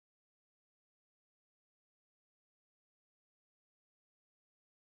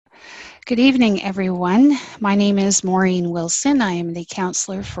Good evening, everyone. My name is Maureen Wilson. I am the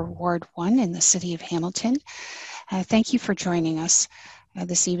councillor for Ward 1 in the City of Hamilton. Thank you for joining us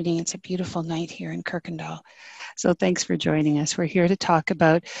this evening. It's a beautiful night here in Kirkendall. So thanks for joining us. We're here to talk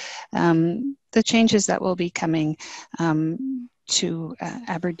about the changes that will be coming to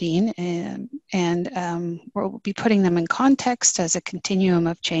Aberdeen, and we'll be putting them in context as a continuum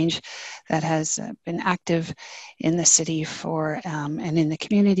of change that has been active in the city for and in the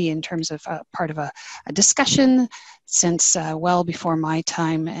community in terms of part of a discussion since well before my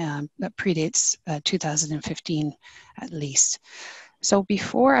time that predates 2015 at least. So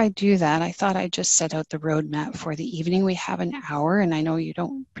before I do that, I thought I'd just set out the roadmap for the evening. We have an hour, and I know you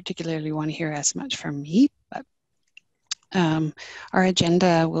don't particularly want to hear as much from me, but our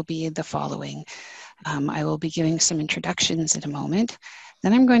agenda will be the following. I will be giving some introductions in a moment.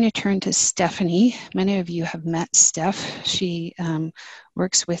 Then I'm going to turn to Stephanie. Many of you have met Steph. She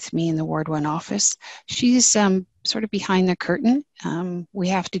works with me in the Ward 1 office. She's sort of behind the curtain. We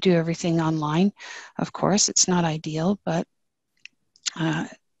have to do everything online. Of course, it's not ideal, but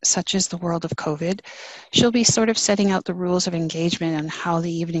such is the world of COVID. She'll be sort of setting out the rules of engagement and how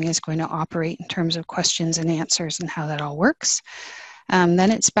the evening is going to operate in terms of questions and answers and how that all works.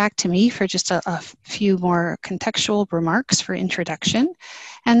 Then it's back to me for just a few more contextual remarks for introduction.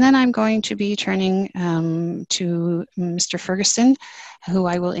 And then I'm going to be turning to Mr. Ferguson, who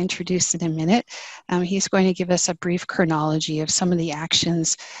I will introduce in a minute. He's going to give us a brief chronology of some of the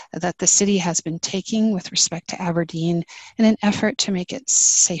actions that the city has been taking with respect to Aberdeen in an effort to make it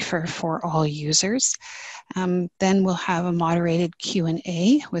safer for all users. Then we'll have a moderated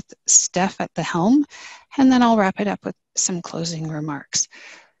Q&A with Steph at the helm, and then I'll wrap it up with some closing remarks.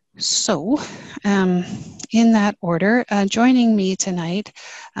 So, in that order, joining me tonight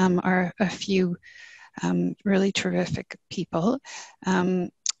are a few really terrific people.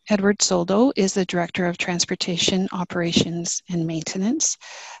 Edward Soldo is the Director of Transportation Operations and Maintenance.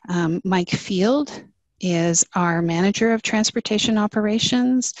 Mike Field is our Manager of Transportation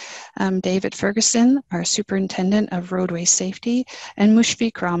Operations, David Ferguson, our Superintendent of Roadway Safety, and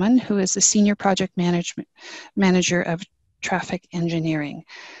Mushfiq Rahman, who is the Senior Project Manager of Traffic Engineering.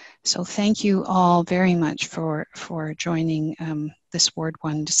 So thank you all very much for joining this Ward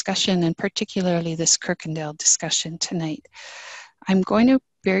 1 discussion, and particularly this Kirkendall discussion tonight. I'm going to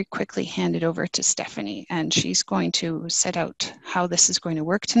very quickly hand it over to Stephanie, and she's going to set out how this is going to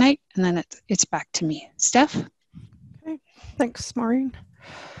work tonight, and then it's back to me. Steph? Okay, thanks, Maureen.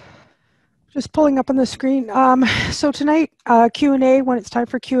 Just pulling up on the screen. So tonight, Q&A, when it's time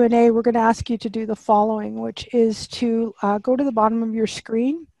for Q&A, we're going to ask you to do the following, which is to go to the bottom of your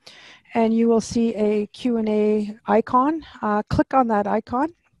screen, and you will see a Q&A icon. Click on that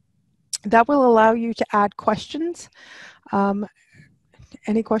icon. That will allow you to add questions.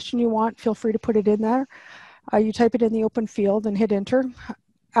 Any question you want, feel free to put it in there. You type it in the open field and hit enter.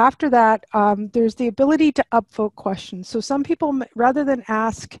 After that, there's the ability to upvote questions. So some people, rather than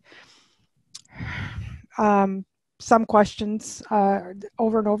ask some questions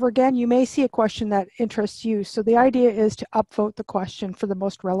over and over again, you may see a question that interests you. So the idea is to upvote the question for the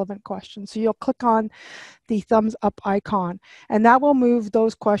most relevant question. So you'll click on the thumbs up icon, and that will move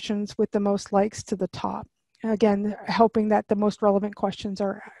those questions with the most likes to the top. Again, hoping that the most relevant questions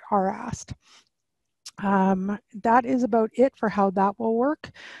are asked. That is about it for how that will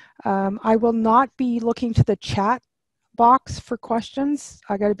work. I will not be looking to the chat box for questions.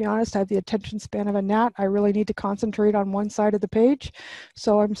 I got to be honest, I have the attention span of a gnat. I really need to concentrate on one side of the page.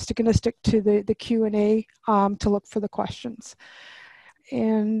 So I'm going to stick to the Q&A to look for the questions.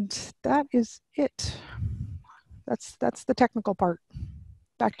 And that is it. That's the technical part.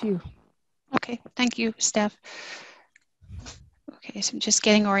 Back to you. Okay, thank you, Steph. Okay, so I'm just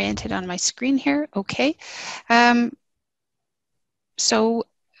getting oriented on my screen here. Okay. So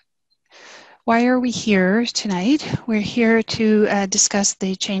why are we here tonight? We're here to discuss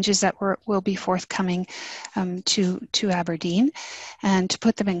the changes that will be forthcoming to Aberdeen, and to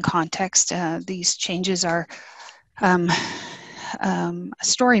put them in context. These changes are a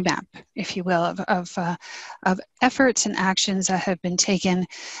story map, if you will, of efforts and actions that have been taken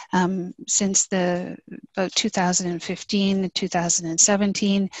since about 2015 to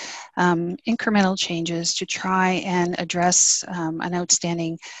 2017, incremental changes to try and address an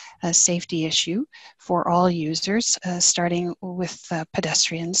outstanding safety issue for all users, starting with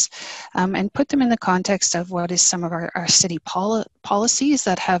pedestrians, and put them in the context of what is some of our city policies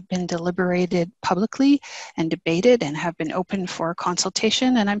that have been deliberated publicly and debated and have been open for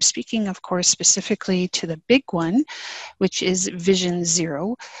consultation. And I'm speaking, of course, specifically to the big one, which is Vision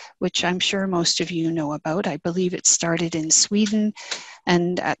Zero, which I'm sure most of you know about. I believe it started in Sweden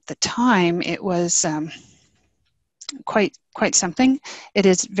And at the time, it was quite something. It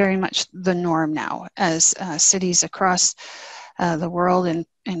is very much the norm now, as cities across the world, and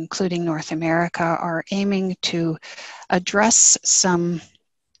including North America, are aiming to address some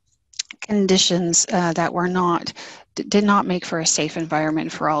conditions that did not make for a safe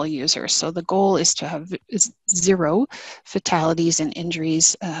environment for all users. So the goal is to have zero fatalities and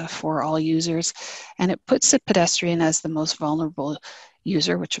injuries for all users, and it puts the pedestrian as the most vulnerable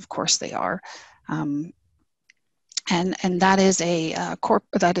user, which of course they are. And that is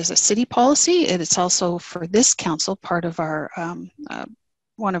a city policy. It's also, for this council, part of our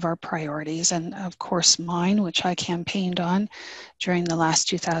one of our priorities, and of course mine, which I campaigned on during the last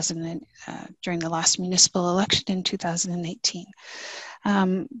during the last municipal election in 2018.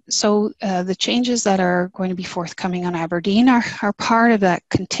 So the changes that are going to be forthcoming on Aberdeen are part of that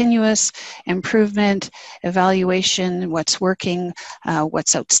continuous improvement, evaluation, what's working,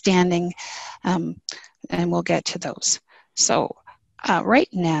 what's outstanding, and we'll get to those. So right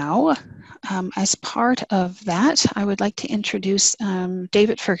now, as part of that, I would like to introduce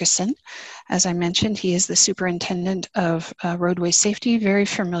David Ferguson. As I mentioned, he is the superintendent of roadway safety, very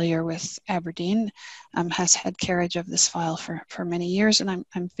familiar with Aberdeen, has had carriage of this file for many years, and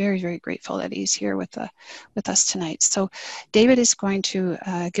I'm very, very grateful that he's here with us tonight. So David is going to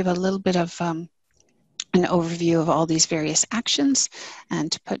give a little bit of an overview of all these various actions,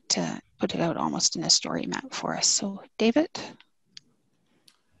 and to put it out almost in a story map for us. So David.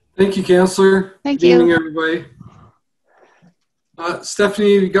 Thank you, Councillor. Thank you. Good evening, everybody. you.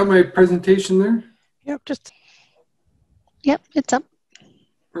 Stephanie, you got my presentation there? Yep, it's up.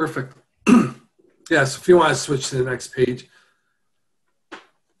 Perfect. Yeah, so if you want to switch to the next page.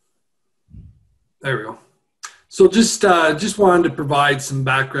 There we go. So just wanted to provide some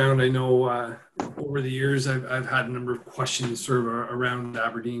background. I know over the years I've had a number of questions sort of around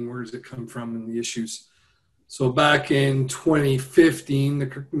Aberdeen. Where does it come from, and the issues? So back in 2015, the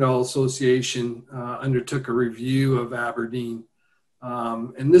Kirkendall Association undertook a review of Aberdeen.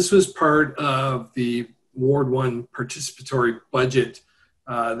 And this was part of the Ward 1 participatory budget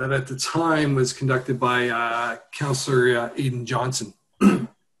that at the time was conducted by Councillor Aidan Johnson.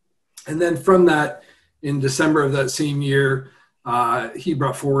 And then from that, in December of that same year, he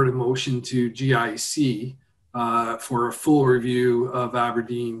brought forward a motion to GIC for a full review of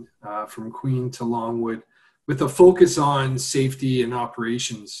Aberdeen from Queen to Longwood, with a focus on safety and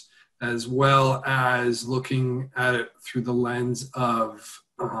operations, as well as looking at it through the lens of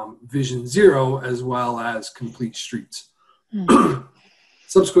Vision Zero, as well as complete streets.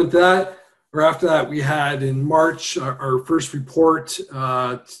 Subsequent to that, or after that, we had in March our first report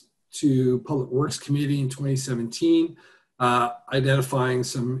to Public Works Committee in 2017, identifying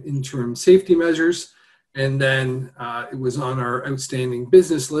some interim safety measures. And then it was on our outstanding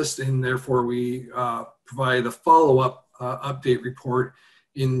business list, and therefore we provided a follow-up update report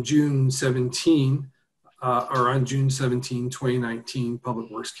in June 17, or on June 17, 2019, Public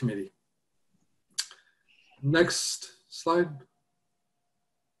Works Committee. Next slide.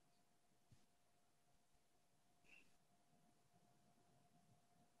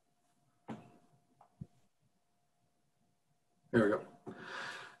 There we go.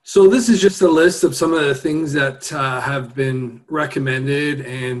 So this is just a list of some of the things that have been recommended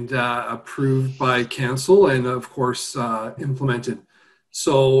and approved by council, and of course implemented.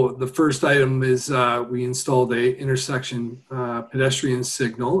 So the first item is we installed a intersection pedestrian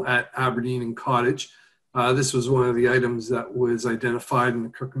signal at Aberdeen and Cottage. This was one of the items that was identified in the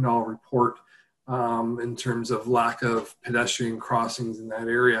Kirkendall report in terms of lack of pedestrian crossings in that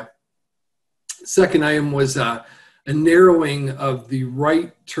area. Second item was a narrowing of the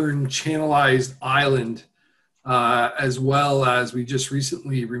right turn channelized island, as well as we just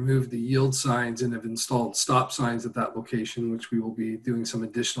recently removed the yield signs and have installed stop signs at that location, which we will be doing some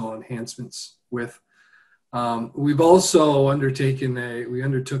additional enhancements with. We've also undertook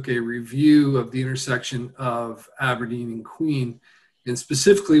a review of the intersection of Aberdeen and Queen, and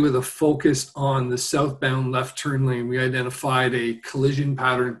specifically with a focus on the southbound left turn lane. We identified a collision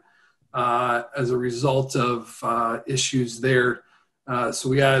pattern as a result of issues there. So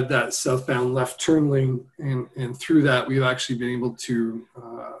we added that southbound left turn lane, and through that we've actually been able to,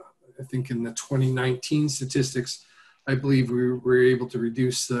 I think in the 2019 statistics, I believe we were able to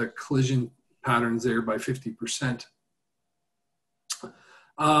reduce the collision patterns there by 50%.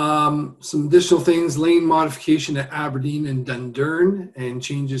 Some additional things: lane modification at Aberdeen and Dundurn, and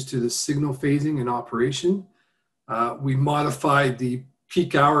changes to the signal phasing and operation. We modified the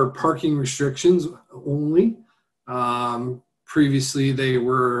peak hour parking restrictions only. Previously, they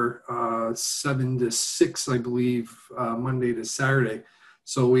were 7 to 6, I believe, Monday to Saturday.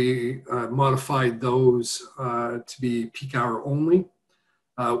 So we modified those to be peak hour only.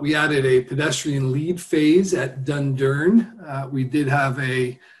 We added a pedestrian lead phase at Dundurn. We did have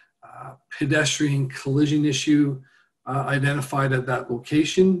a pedestrian collision issue identified at that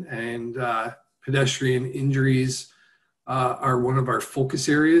location, and pedestrian injuries are one of our focus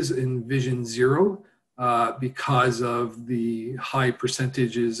areas in Vision Zero because of the high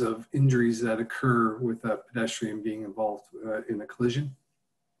percentages of injuries that occur with a pedestrian being involved in a collision.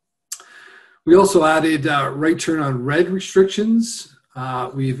 We also added right turn on red restrictions.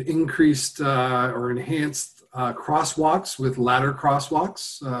 We've increased or enhanced crosswalks with ladder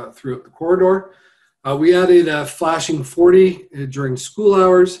crosswalks throughout the corridor. We added a flashing 40 during school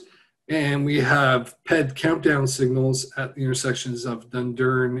hours, and we have PED countdown signals at the intersections of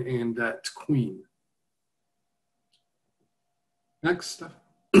Dundurn and at Queen. Next.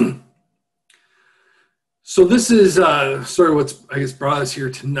 So this is sort of what's, I guess, brought us here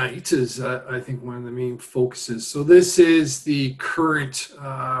tonight is, I think, one of the main focuses. So this is the current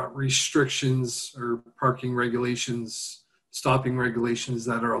restrictions or parking regulations, stopping regulations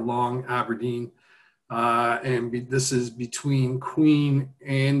that are along Aberdeen. This is between Queen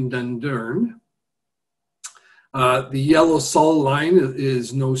and Dundurn. The yellow solid line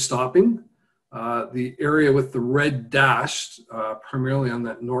is no stopping. The area with the red dash, primarily on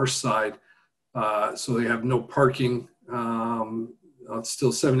that north side, so they have no parking. It's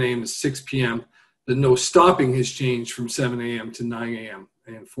still 7 a.m. to 6 p.m. The no stopping has changed from 7 a.m. to 9 a.m.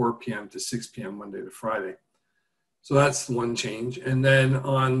 and 4 p.m. to 6 p.m. Monday to Friday. So that's one change. And then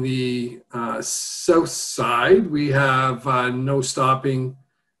on the south side, we have no stopping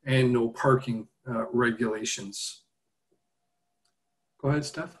and no parking regulations. Go ahead,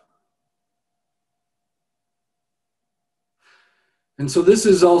 Steph. And so this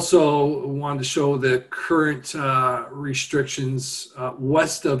is also wanted to show the current restrictions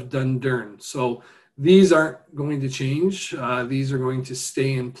west of Dundurn. So these aren't going to change. These are going to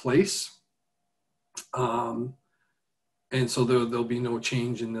stay in place. And so there'll be no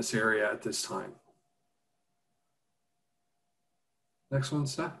change in this area at this time. Next one,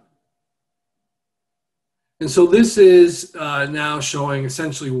 Steph. And so this is now showing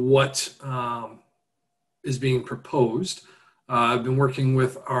essentially what is being proposed. I've been working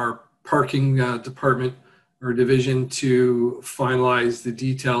with our parking department or division to finalize the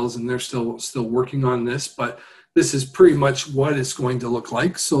details, and they're still working on this, but this is pretty much what it's going to look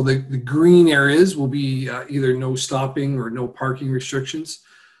like. So the green areas will be either no stopping or no parking restrictions.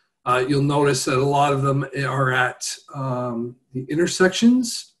 You'll notice that a lot of them are at the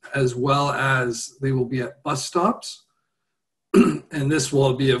intersections, as well as they will be at bus stops. And this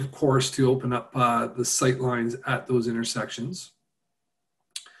will be, of course, to open up the sight lines at those intersections.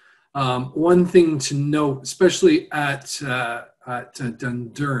 One thing to note, especially at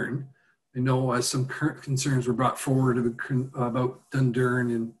Dundurn, I know some current concerns were brought forward about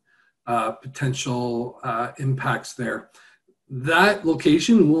Dundurn and potential impacts there. That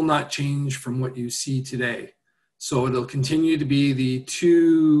location will not change from what you see today. So it'll continue to be the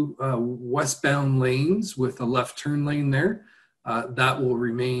two westbound lanes with a left turn lane there. That will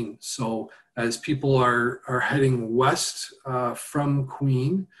remain. So as people are heading west from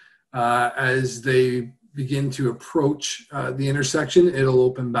Queen, as they begin to approach the intersection, it'll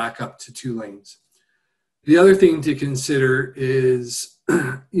open back up to 2 lanes. The other thing to consider is,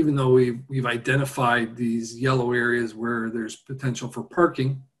 even though we've identified these yellow areas where there's potential for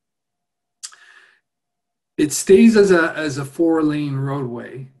parking, it stays as a 4-lane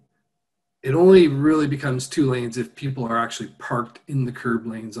roadway. It only really becomes 2 lanes if people are actually parked in the curb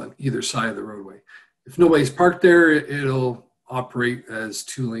lanes on either side of the roadway. If nobody's parked there, it'll operate as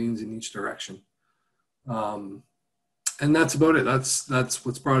 2 lanes in each direction. And that's about it. That's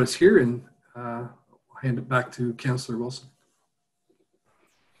what's brought us here, and I'll hand it back to Councillor Wilson.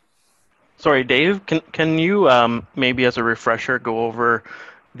 Sorry, Dave, can you maybe as a refresher go over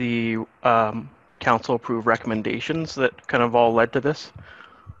the council approved recommendations that kind of all led to this?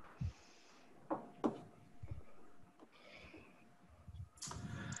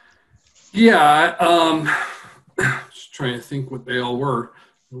 Yeah, just trying to think what they all were.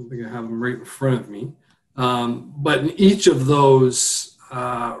 I don't think I have them right in front of me. But in each of those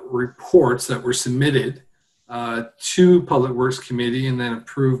reports that were submitted to Public Works Committee and then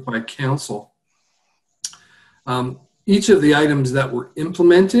approved by Council, each of the items that were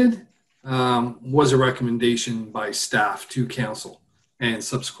implemented was a recommendation by staff to Council and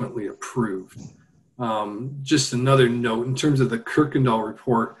subsequently approved. Just another note, in terms of the Kirkendall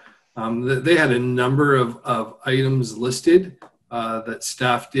report, they had a number of items listed that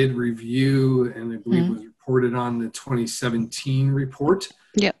staff did review and I believe was reported on the 2017 report.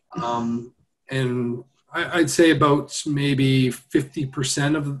 Yep. And I'd say about maybe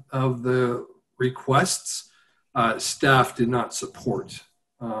 50% of the requests staff did not support.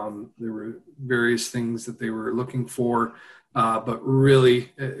 There were various things that they were looking for, but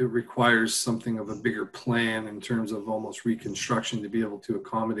really it requires something of a bigger plan in terms of almost reconstruction to be able to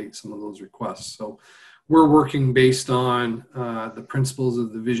accommodate some of those requests. So we're working based on the principles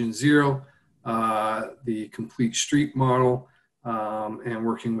of the Vision Zero, the complete street model, and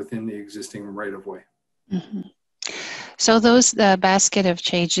working within the existing right-of-way. Mm-hmm. So those, the basket of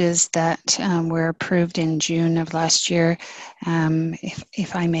changes that were approved in June of last year,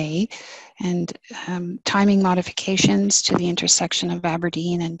 if I may, and timing modifications to the intersection of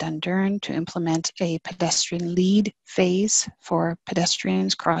Aberdeen and Dundurn to implement a pedestrian lead phase for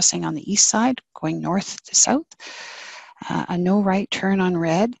pedestrians crossing on the east side, going north to south, a no right turn on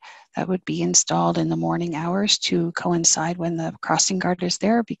red that would be installed in the morning hours to coincide when the crossing guard is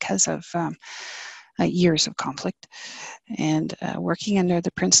there because of years of conflict. And working under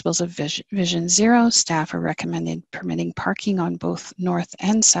the principles of Vision Zero, staff are recommending permitting parking on both north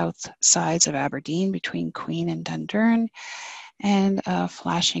and south sides of Aberdeen between Queen and Dundurn, and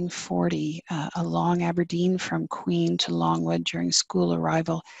flashing 40 along Aberdeen from Queen to Longwood during school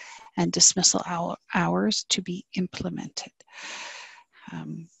arrival and dismissal hours to be implemented.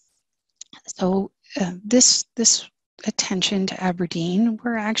 This attention to Aberdeen,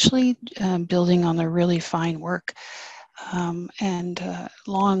 we're actually building on the really fine work and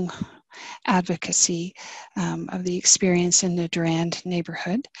long advocacy of the experience in the Durand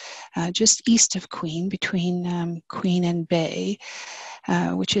neighborhood, just east of Queen, between Queen and Bay,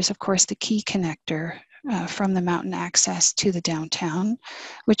 which is of course the key connector from the mountain access to the downtown,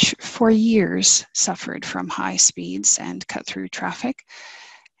 which for years suffered from high speeds and cut-through traffic.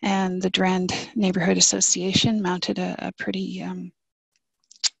 And the Durand Neighborhood Association mounted a pretty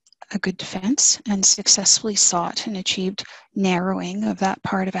a good defense and successfully sought and achieved narrowing of that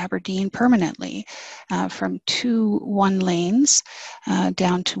part of Aberdeen permanently from 2 one lanes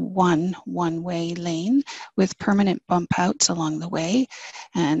down to one-way lane with permanent bump outs along the way.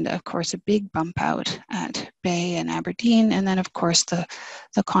 And of course, a big bump out at Bay and Aberdeen. And then of course, the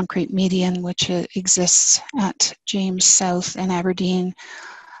concrete median, which exists at James South and Aberdeen,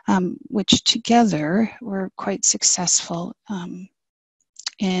 which together were quite successful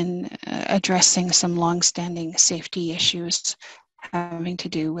in addressing some long-standing safety issues having to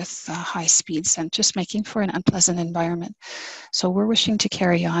do with high speeds and just making for an unpleasant environment. So we're wishing to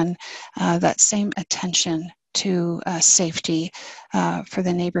carry on that same attention to safety for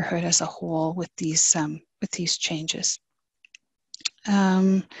the neighborhood as a whole with these changes.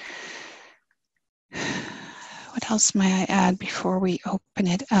 What else may I add before we open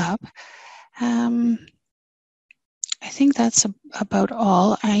it up? I think that's about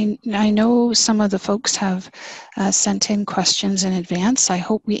all. I know some of the folks have sent in questions in advance. I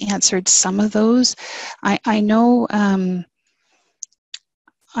hope we answered some of those. I know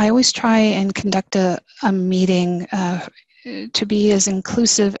I always try and conduct a meeting to be as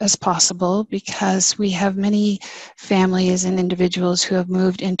inclusive as possible because we have many families and individuals who have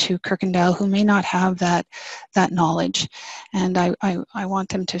moved into Kirkendall who may not have that knowledge. And I want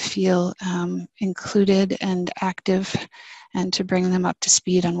them to feel included and active and to bring them up to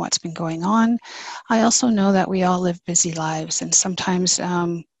speed on what's been going on. I also know that we all live busy lives and sometimes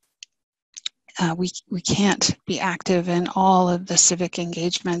we can't be active in all of the civic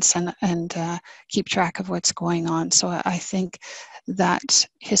engagements and keep track of what's going on. So I think that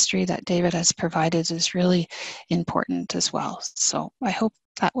history that David has provided is really important as well. So I hope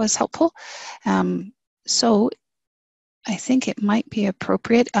that was helpful. So I think it might be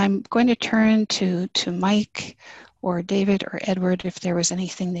appropriate. I'm going to turn to Mike or David or Edward if there was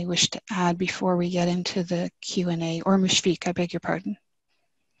anything they wish to add before we get into the Q&A, or Mushfiq, I beg your pardon.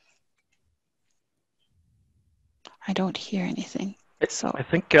 I don't hear anything. So I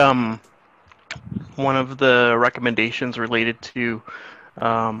think one of the recommendations related to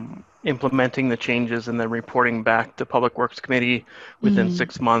implementing the changes and then reporting back to Public Works Committee within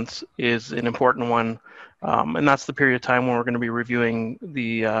 6 months is an important one. And that's the period of time when we're going to be reviewing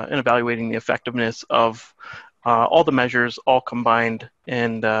and evaluating the effectiveness of all the measures all combined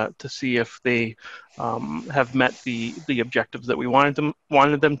and to see if they have met the objectives that we wanted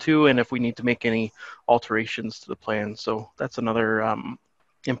them to, and if we need to make any alterations to the plan. So that's another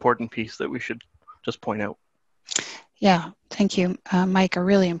important piece that we should just point out. Yeah, thank you, Mike. A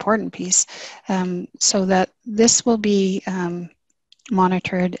really important piece, so that this will be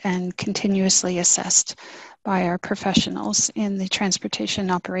monitored and continuously assessed by our professionals in the transportation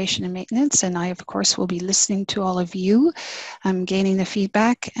operation and maintenance. And I, of course, will be listening to all of you, gaining the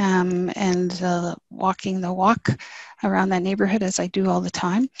feedback and walking the walk around that neighborhood as I do all the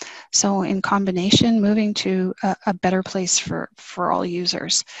time. So in combination, moving to a better place for all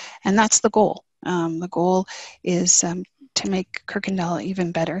users. And that's the goal. The goal is to make Kirkendall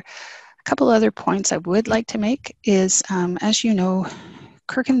even better. A couple other points I would like to make is, as you know,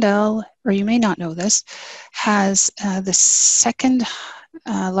 Kirkendall, or you may not know this, has the second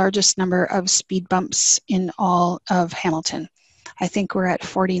largest number of speed bumps in all of Hamilton. I think we're at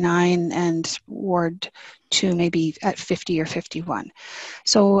 49 and Ward 2 maybe at 50 or 51.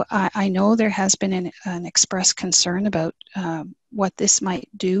 So I know there has been an expressed concern about what this might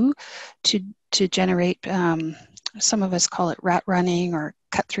do to generate, some of us call it rat running or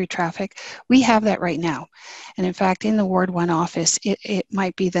cut through traffic. We have that right now. And in fact, in the Ward 1 office, it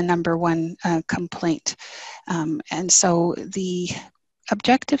might be the #1 complaint. And so the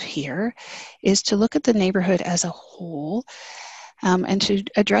objective here is to look at the neighborhood as a whole and to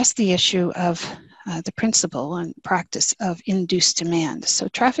address the issue of the principle and practice of induced demand. So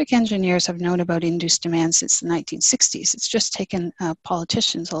traffic engineers have known about induced demand since the 1960s. It's just taken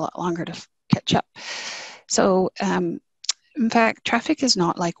politicians a lot longer to catch up. So in fact, traffic is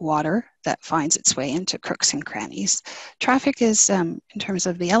not like water that finds its way into crooks and crannies. Traffic is, in terms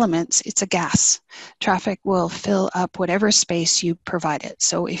of the elements, it's a gas. Traffic will fill up whatever space you provide it.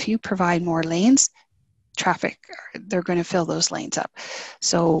 So if you provide more lanes, traffic, they're going to fill those lanes up.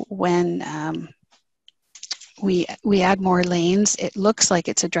 So when we add more lanes, it looks like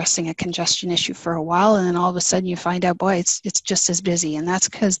it's addressing a congestion issue for a while, and then all of a sudden you find out, boy, it's just as busy, and that's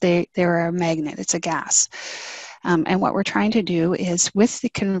because they're a magnet, it's a gas. And what we're trying to do is, with the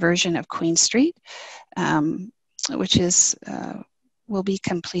conversion of Queen Street, which is will be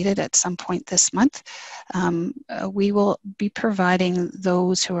completed at some point this month, we will be providing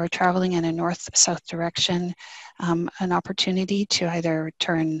those who are traveling in a north-south direction an opportunity to either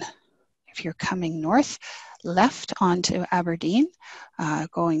turn, if you're coming north, left onto Aberdeen,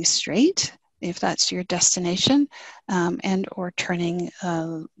 going straight, if that's your destination, and or turning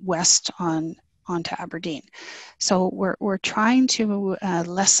west onto Aberdeen. So we're trying to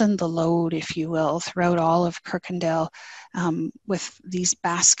lessen the load, if you will, throughout all of Kirkendall with these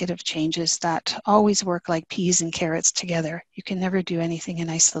basket of changes that always work like peas and carrots together. You can never do anything in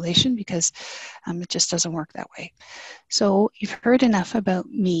isolation because it just doesn't work that way. So you've heard enough about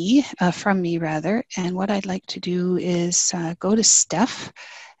me, from me rather, and what I'd like to do is go to Steph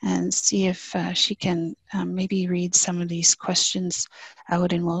and see if she can maybe read some of these questions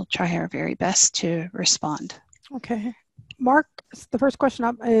out, and we'll try our very best to respond. Okay. Mark, the first question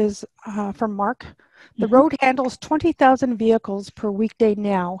up is from Mark. The road handles 20,000 vehicles per weekday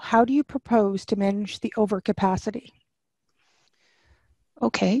now. How do you propose to manage the overcapacity?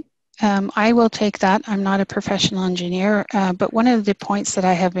 Okay. I will take that. I'm not a professional engineer, but one of the points that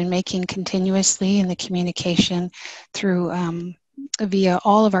I have been making continuously in the communication through via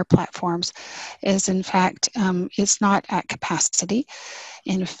all of our platforms is, in fact, it's not at capacity.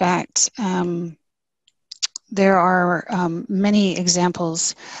 In fact, there are many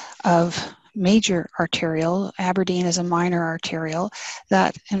examples of major arterial, Aberdeen is a minor arterial,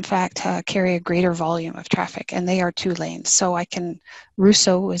 that in fact carry a greater volume of traffic, and they are 2 lanes. So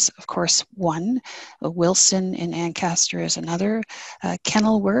Russo is of course one, Wilson in Ancaster is another,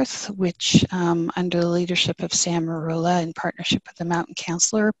 Kenilworth, which under the leadership of Sam Marula in partnership with the Mountain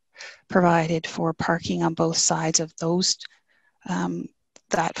Councillor provided for parking on both sides of those,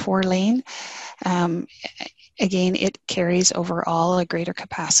 that 4 lane. Again, it carries overall a greater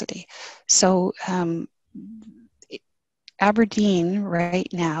capacity. So Aberdeen right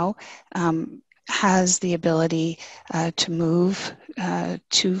now has the ability to move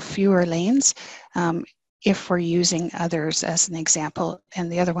to fewer lanes if we're using others as an example,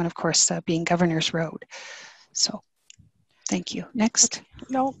 and the other one, of course, being Governor's Road. So thank you. Next.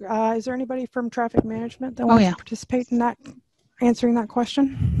 No, is there anybody from traffic management that wants to participate in that, answering that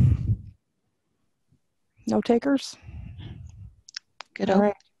question? No takers? Good. All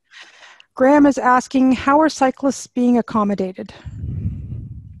right. Graham is asking, how are cyclists being accommodated?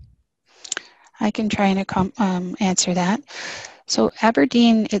 I can try and answer that. So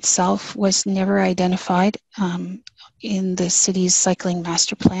Aberdeen itself was never identified in the city's cycling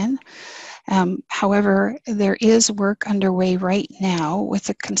master plan. However, there is work underway right now with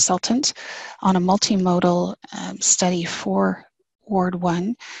a consultant on a multimodal study for Ward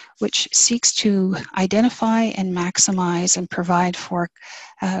 1, which seeks to identify and maximize and provide for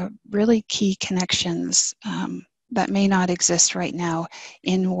really key connections that may not exist right now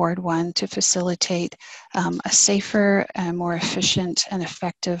in Ward 1 to facilitate a safer, more efficient and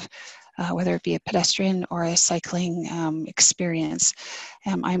effective, whether it be a pedestrian or a cycling experience.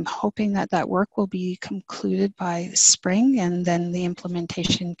 I'm hoping that that work will be concluded by spring, and then the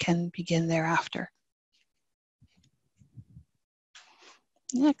implementation can begin thereafter.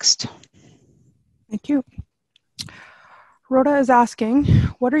 Next. Thank you. Rhoda is asking,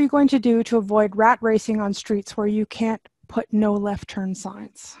 what are you going to do to avoid rat racing on streets where you can't put no left turn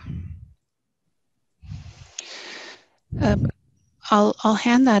signs? I'll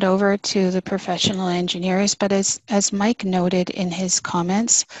hand that over to the professional engineers, but as Mike noted in his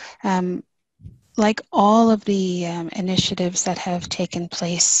comments, like all of the initiatives that have taken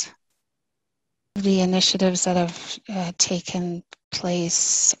place,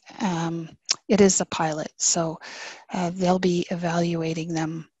 it is a pilot, so they'll be evaluating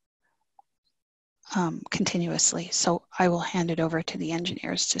them continuously. So I will hand it over to the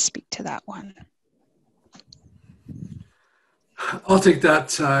engineers to speak to that one. I'll take that,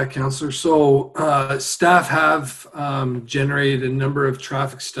 Councillor. So staff have generated a number of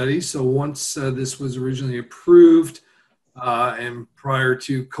traffic studies. So once this was originally approved and prior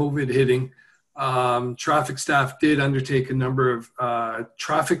to COVID hitting, traffic staff did undertake a number of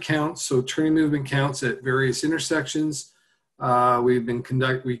traffic counts, so turning movement counts at various intersections. We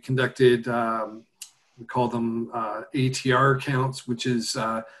conducted, we call them ATR counts, which is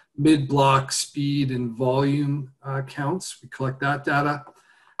mid-block speed and volume counts. We collect that data,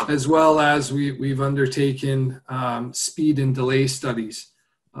 as well as we've undertaken speed and delay studies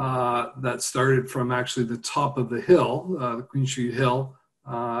that started from actually the top of the hill, the Queen Street Hill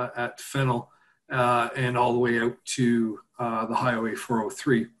at Fennel, and all the way out to the Highway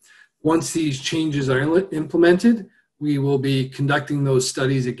 403. Once these changes are implemented, we will be conducting those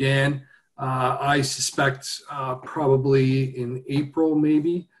studies again. I suspect probably in April,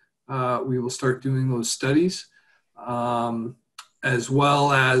 maybe, we will start doing those studies, as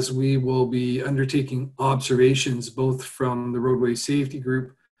well as we will be undertaking observations both from the Roadway Safety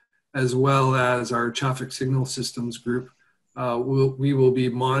Group as well as our traffic signal systems group. We will be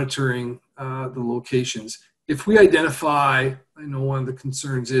monitoring the locations. If we identify, I know one of the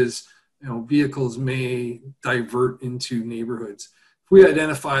concerns is, vehicles may divert into neighborhoods. If we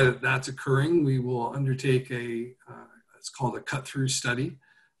identify that that's occurring, we will undertake it's called a cut-through study.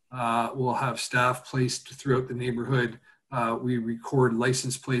 We'll have staff placed throughout the neighborhood. We record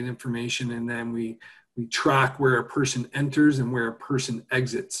license plate information, and then we track where a person enters and where a person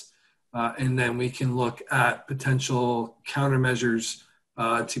exits. And then we can look at potential countermeasures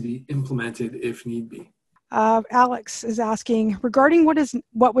to be implemented if need be. Alex is asking, regarding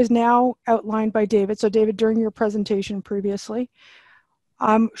what was now outlined by David, so David, during your presentation previously,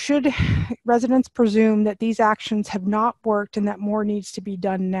 should residents presume that these actions have not worked and that more needs to be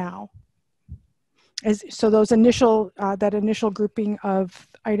done now? So those that initial grouping of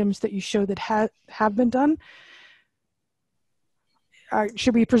items that you showed that have been done,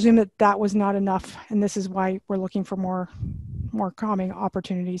 should we presume that that was not enough, and this is why we're looking for more calming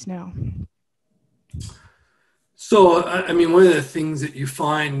opportunities now? So, I mean, one of the things that you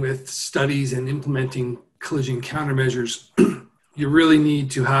find with studies and implementing collision countermeasures, you really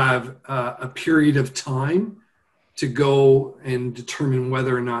need to have a period of time to go and determine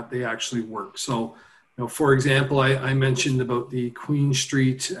whether or not they actually work. So, for example, I mentioned about the Queen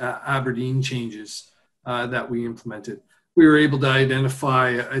Street Aberdeen changes that we implemented. We were able to identify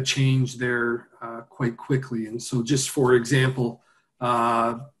a change there quite quickly. And so just for example,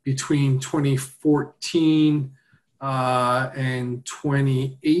 between 2014 and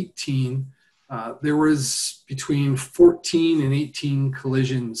 2018, there was between 14 and 18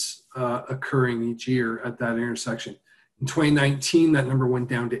 collisions occurring each year at that intersection. In 2019, that number went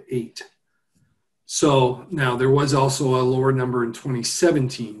down to 8. So now there was also a lower number in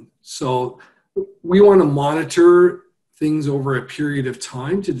 2017. So we want to monitor things over a period of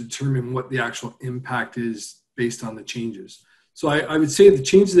time to determine what the actual impact is based on the changes. So I would say the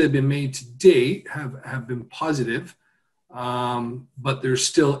changes that have been made to date have been positive, but there's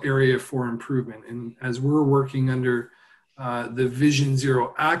still area for improvement. And as we're working under the Vision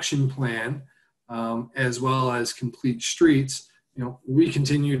Zero Action Plan, as well as Complete Streets, we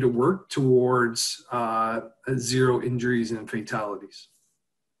continue to work towards zero injuries and fatalities.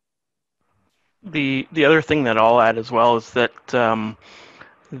 The other thing that I'll add as well is that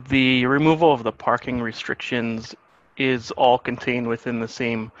the removal of the parking restrictions is all contained within the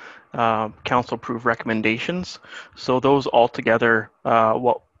same council approved recommendations. So those all together,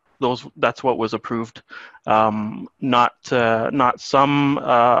 what that's what was approved. Not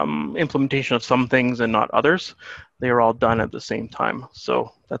some implementation of some things and not others. They are all done at the same time.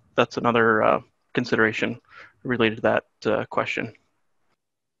 So that's another consideration related to that question.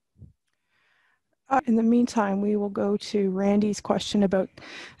 In the meantime, we will go to Randy's question about,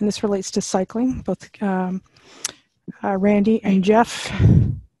 and this relates to cycling. Both Randy and Jeff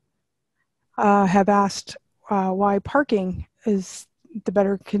have asked why parking is the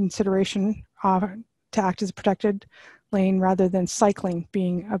better consideration to act as a protected lane rather than cycling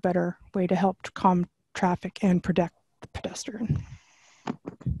being a better way to help calm traffic and protect the pedestrian.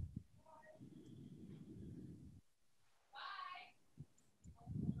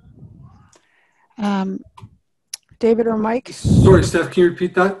 David or Mike? Sorry, Steph, can you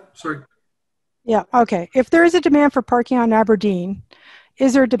repeat that? Sorry. Yeah, okay. If there is a demand for parking on Aberdeen,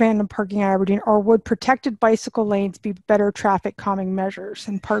 is there a demand on parking on Aberdeen, or would protected bicycle lanes be better traffic calming measures?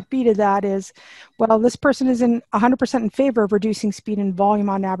 And part B to that is, well, this person is 100% in favor of reducing speed and volume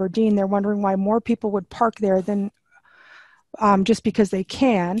on Aberdeen. They're wondering why more people would park there than just because they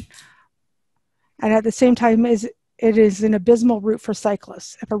can. And at the same time, it is an abysmal route for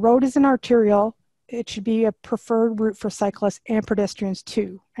cyclists. If a road is an arterial, it should be a preferred route for cyclists and pedestrians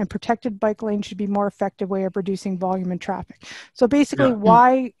too. And protected bike lanes should be a more effective way of reducing volume and traffic. So basically,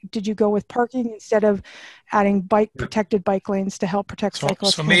 why did you go with parking instead of adding protected bike lanes to help protect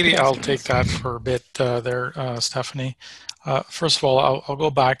cyclists? So maybe I'll take that for a bit there, Stephanie. First of all, I'll go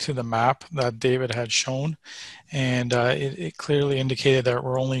back to the map that David had shown, and it clearly indicated that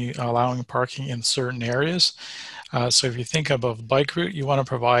we're only allowing parking in certain areas. So if you think of a bike route, you want to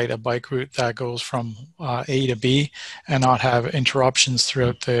provide a bike route that goes from A to B and not have interruptions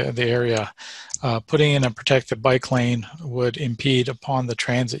throughout the area. Putting in a protected bike lane would impede upon the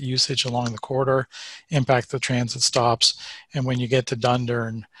transit usage along the corridor, impact the transit stops, and when you get to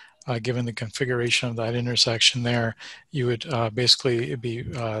Dundurn, given the configuration of that intersection there, you would basically be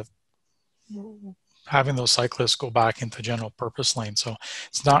having those cyclists go back into general purpose lane. So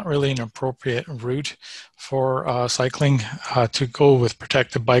it's not really an appropriate route for cycling. To go with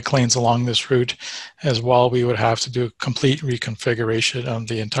protected bike lanes along this route as well, we would have to do a complete reconfiguration of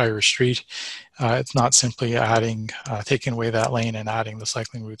the entire street. It's not simply taking away that lane and adding the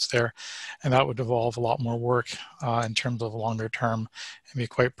cycling routes there. And that would involve a lot more work in terms of longer term and be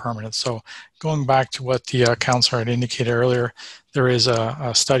quite permanent. So going back to what the councillor had indicated earlier, there is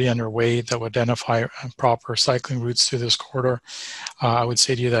a study underway that would identify proper cycling routes through this corridor. I would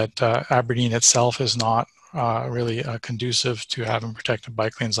say to you that Aberdeen itself is not really conducive to having protected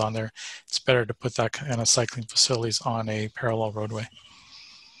bike lanes on there. It's better to put that kind of cycling facilities on a parallel roadway.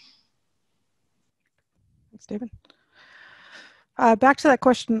 Thanks, David. Back to that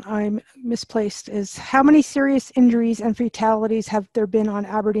question I misplaced is, how many serious injuries and fatalities have there been on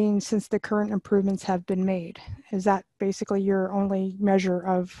Aberdeen since the current improvements have been made? Is that basically your only measure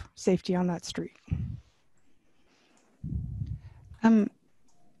of safety on that street?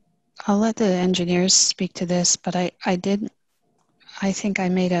 I'll let the engineers speak to this, but I think I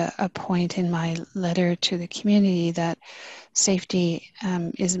made a point in my letter to the community that safety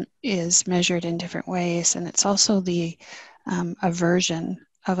is measured in different ways, and it's also the aversion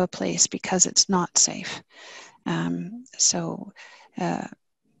of a place because it's not safe. So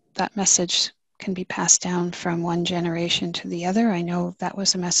that message can be passed down from one generation to the other. I know that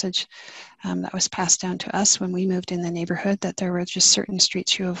was a message that was passed down to us when we moved in the neighborhood, that there were just certain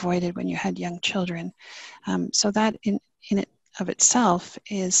streets you avoided when you had young children. So that in it of itself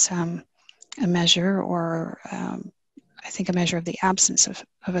is a measure, or I think a measure of the absence of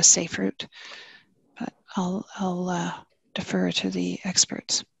a safe route. But I'll defer to the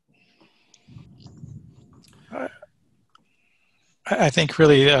experts. I think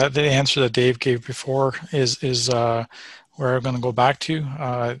really the answer that Dave gave before is where I'm going to go back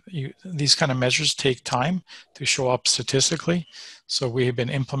to. These kind of measures take time to show up statistically. So we have been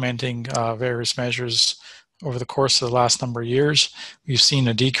implementing various measures over the course of the last number of years. We've seen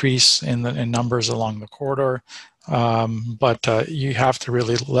a decrease in numbers along the corridor, but you have to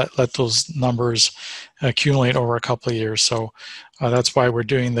really let those numbers accumulate over a couple of years. So that's why we're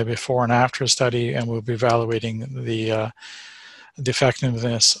doing the before and after study, and we'll be evaluating the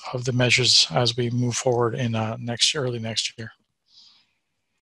effectiveness of the measures as we move forward in early next year.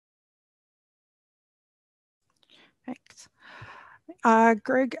 Thanks.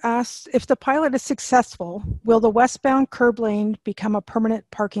 Greg asks, if the pilot is successful, will the westbound curb lane become a permanent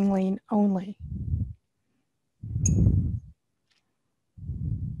parking lane only?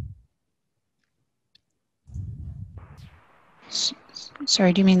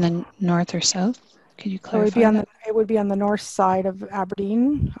 Sorry, do you mean the north or south? Could you So it would clarify that? it would be on the north side of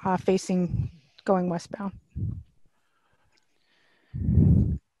Aberdeen, facing going westbound.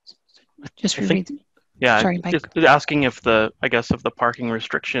 Just I think, reread. yeah, Sorry, Mike. it's asking if the, I guess, if the parking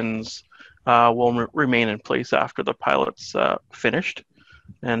restrictions will remain in place after the pilot's finished.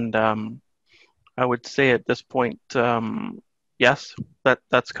 And I would say at this point, yes,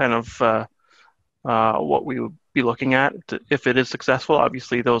 that's kind of what we would be looking at. If it is successful,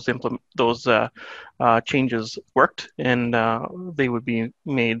 obviously those changes worked, and they would be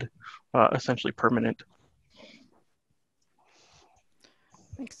made essentially permanent.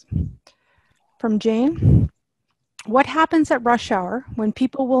 Thanks. From Jane, what happens at rush hour when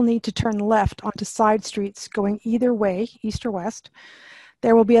people will need to turn left onto side streets going either way, east or west?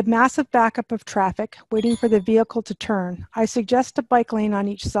 There will be a massive backup of traffic waiting for the vehicle to turn. I suggest a bike lane on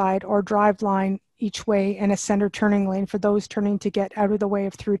each side or drive line each way and a center turning lane for those turning to get out of the way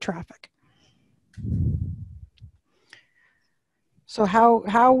of through traffic. So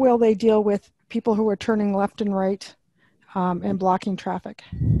how will they deal with people who are turning left and right and blocking traffic?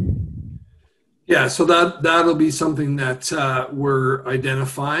 Yeah, so that'll be something that we're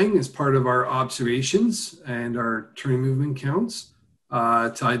identifying as part of our observations and our turning movement counts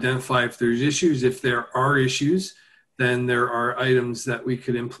to identify if there's issues. If there are issues, then there are items that we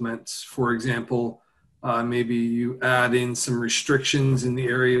could implement. For example, maybe you add in some restrictions in the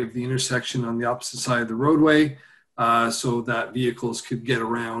area of the intersection on the opposite side of the roadway so that vehicles could get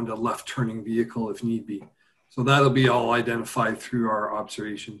around a left turning vehicle if need be. So that'll be all identified through our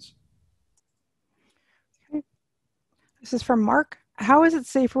observations. This is from Mark. How is it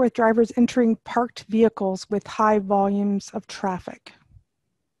safer with drivers entering parked vehicles with high volumes of traffic?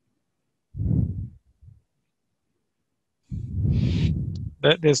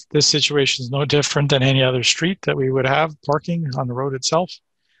 This situation is no different than any other street that we would have parking on the road itself.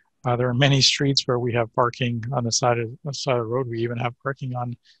 There are many streets where we have parking on the side of the road. We even have parking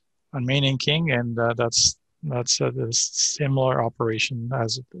on Main and King, and that's a similar operation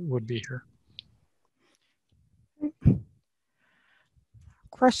as it would be here.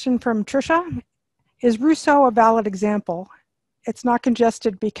 Question from Trisha. Is Rousseau a valid example? It's not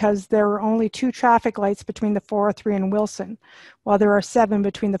congested because there are only 2 traffic lights between the 403 and Wilson, while there are 7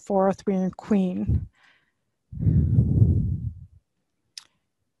 between the 403 and Queen.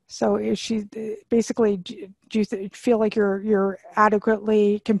 So is she basically, do you feel like you're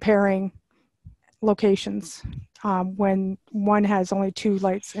adequately comparing locations when one has only 2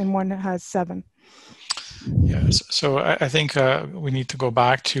 lights and one has 7? Yes, so I think we need to go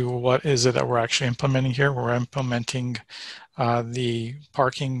back to what is it that we're actually implementing here. We're implementing the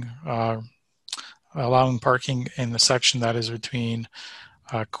parking, allowing parking in the section that is between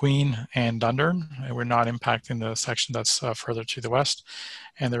Queen and Dundurn, and we're not impacting the section that's further to the west.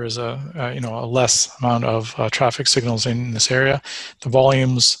 And there is a less amount of traffic signals in this area. The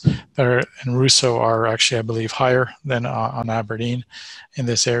volumes that are in Rousseau are actually, I believe, higher than on Aberdeen in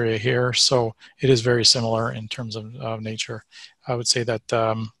this area here. So it is very similar in terms of nature. I would say that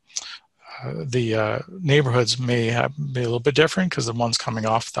the neighborhoods may be a little bit different because the one's coming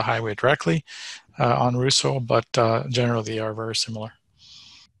off the highway directly on Rousseau, but generally they are very similar.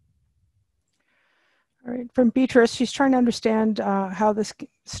 All right, from Beatrice, she's trying to understand how this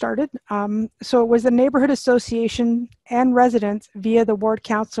started. So it was the neighborhood association and residents via the ward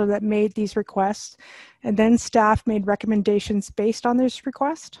councillor that made these requests, and then staff made recommendations based on this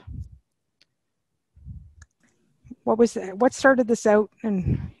request. What started this out?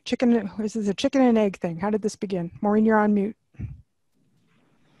 And this is a chicken and egg thing. How did this begin? Maureen, you're on mute.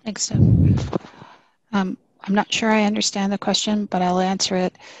 Thanks, Deb. I'm not sure I understand the question, but I'll answer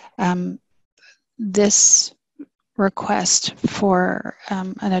it. This request for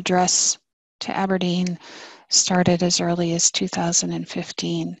an address to Aberdeen started as early as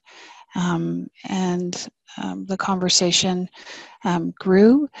 2015. And the conversation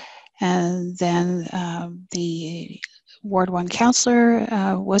grew, and then the Ward 1 councillor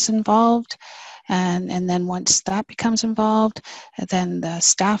was involved. And then once that becomes involved, then the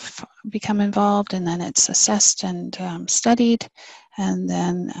staff become involved, and then it's assessed and studied. And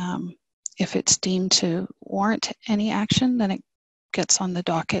then if it's deemed to warrant any action, then it gets on the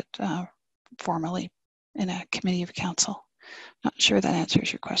docket formally in a committee of council. Not sure that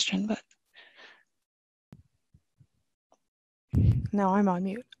answers your question, but. Now I'm on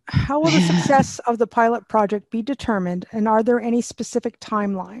mute. How will the success of the pilot project be determined, and are there any specific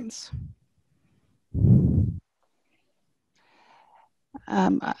timelines?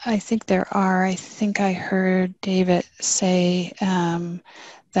 I think there are. I think I heard David say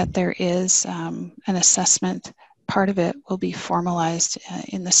that there is an assessment part of it will be formalized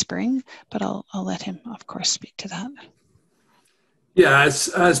in the spring, but I'll let him, of course, speak to that. Yeah,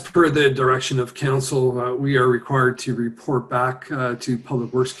 as per the direction of council, we are required to report back to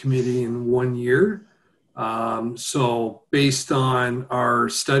Public Works Committee in 1 year. So based on our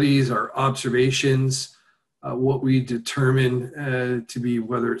studies, our observations, what we determine to be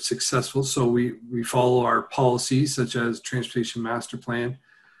whether it's successful. So we follow our policies such as Transportation Master Plan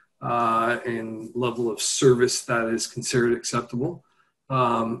and level of service that is considered acceptable.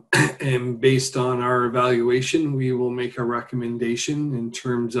 And based on our evaluation, we will make a recommendation in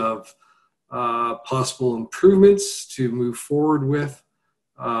terms of possible improvements to move forward with,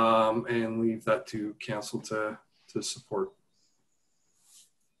 and leave that to council to support.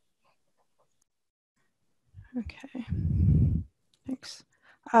 Okay, thanks.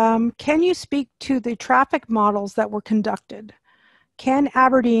 Can you speak to the traffic models that were conducted? Can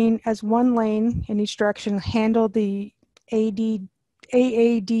Aberdeen, as one lane in each direction, handle the AADT?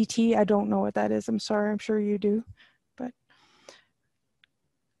 I don't know what that is. I'm sorry. I'm sure you do. But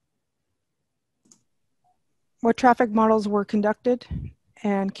what traffic models were conducted,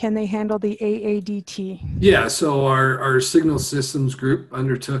 and can they handle the AADT? Yeah, so our signal systems group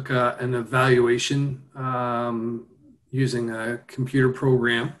undertook an evaluation using a computer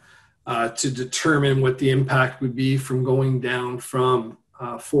program to determine what the impact would be from going down from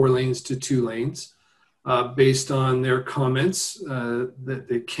 4 lanes to 2 lanes. Based on their comments that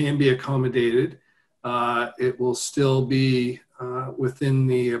they can be accommodated, it will still be within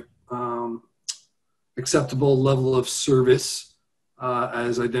the acceptable level of service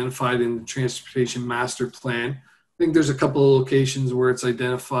as identified in the Transportation Master Plan. I think there's a couple of locations where it's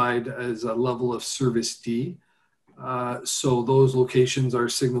identified as a level of service D. So those locations our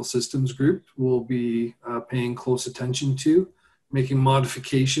signal systems group will be paying close attention to, making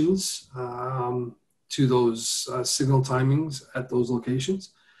modifications to those signal timings at those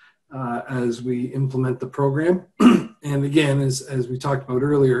locations as we implement the program. And again, as we talked about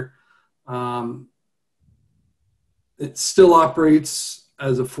earlier, it still operates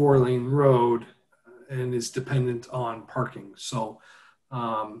as a 4-lane road and is dependent on parking. So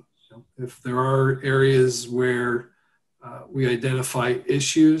if there are areas where we identify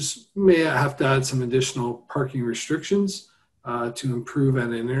issues, we may have to add some additional parking restrictions to improve at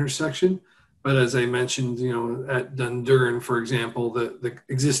an intersection. But as I mentioned, at Dundurn, for example, the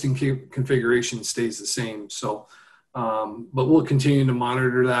existing configuration stays the same. So, but we'll continue to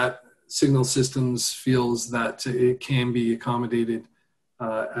monitor that. Signal Systems feels that it can be accommodated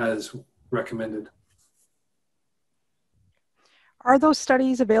as recommended. Are those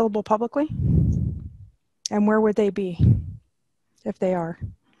studies available publicly? And where would they be if they are?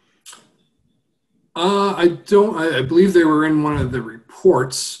 I believe they were in one of the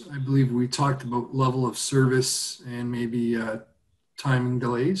reports. I believe we talked about level of service and maybe timing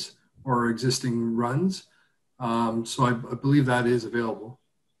delays or existing runs. So I believe that is available.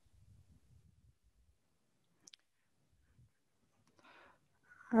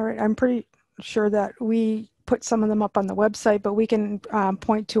 All right, I'm pretty sure that we put some of them up on the website, but we can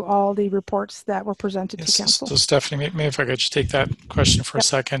point to all the reports that were presented to council. So Stephanie, maybe if I could just take that question for a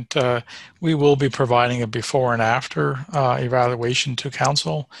second. We will be providing a before and after evaluation to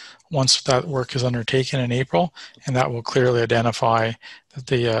council once that work is undertaken in April, and that will clearly identify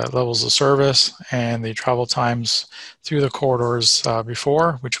the levels of service and the travel times through the corridors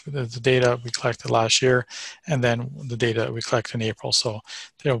before, which the data we collected last year, and then the data we collect in April. So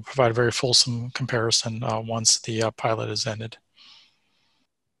they'll provide a very fulsome comparison once the pilot is ended.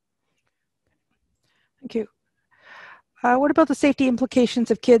 Thank you. What about the safety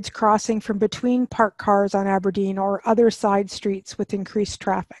implications of kids crossing from between parked cars on Aberdeen or other side streets with increased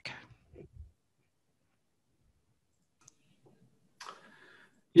traffic?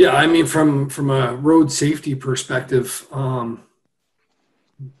 Yeah, I mean, from a road safety perspective, no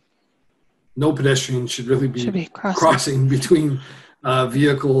pedestrian should really be crossing between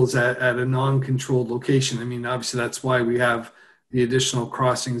vehicles at a non-controlled location. I mean, obviously that's why we have the additional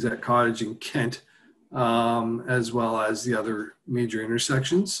crossings at Cottage and Kent, as well as the other major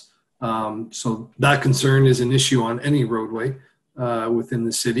intersections. So that concern is an issue on any roadway within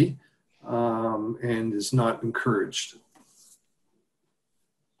the city and is not encouraged.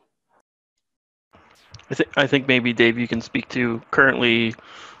 I think maybe, Dave, you can speak to currently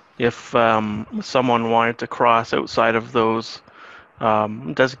if someone wanted to cross outside of those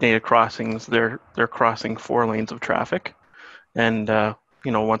designated crossings, they're crossing 4 lanes of traffic. And,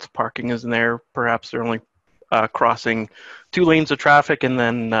 once parking is in there, perhaps they're only crossing 2 lanes of traffic. And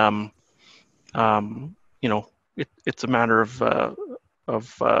then, it's a matter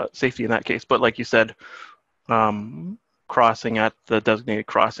of safety in that case. But like you said, crossing at the designated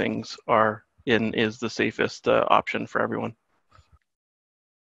crossings is the safest option for everyone.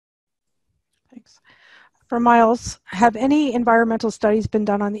 Thanks. For Miles, have any environmental studies been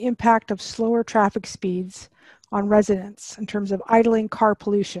done on the impact of slower traffic speeds on residents in terms of idling car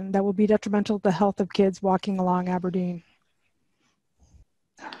pollution that will be detrimental to the health of kids walking along Aberdeen?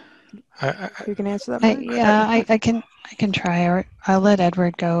 You can answer that, Mary? Yeah, I can try, or I'll let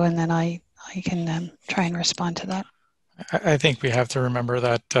Edward go, and then I can try and respond to that. I think we have to remember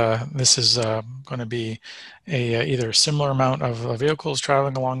that this is going to be either a similar amount of vehicles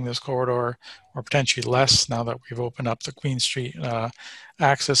traveling along this corridor, or potentially less now that we've opened up the Queen Street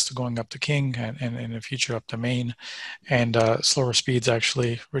access to going up to King and in the future up to Main. And slower speeds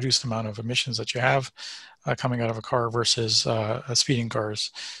actually reduce the amount of emissions that you have coming out of a car versus speeding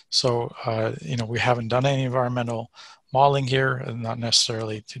cars. So, we haven't done any environmental modeling here, and not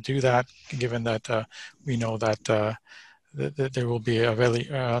necessarily to do that, given that we know that that there will be a very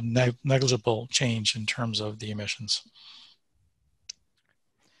negligible change in terms of the emissions.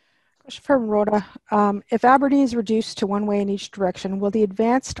 Question from Rhoda. If Aberdeen is reduced to one way in each direction, will the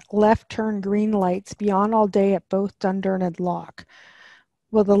advanced left turn green lights be on all day at both Dundurn and Lock?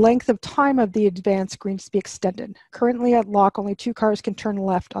 Will the length of time of the advanced greens be extended? Currently at Lock, only 2 cars can turn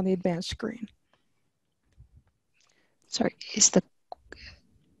left on the advanced green. Sorry, just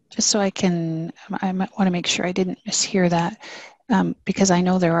so I might want to make sure I didn't mishear that, because I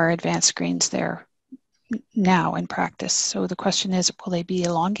know there are advanced screens there now in practice. So the question is, will they be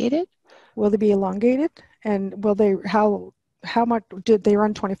elongated? Will they be elongated? And will they, how much, did they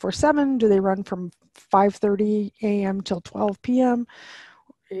run 24/7? Do they run from 5:30 a.m. till 12 p.m.?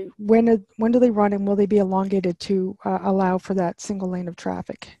 When do they run, and will they be elongated to allow for that single lane of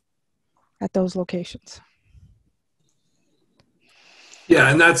traffic at those locations? Yeah,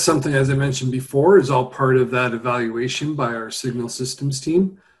 and that's something, as I mentioned before, is all part of that evaluation by our signal systems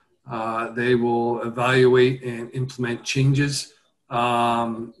team. They will evaluate and implement changes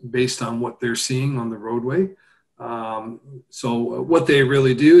based on what they're seeing on the roadway. So what they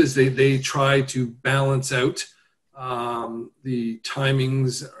really do is they try to balance out the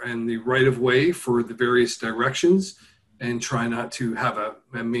timings and the right-of-way for the various directions, and try not to have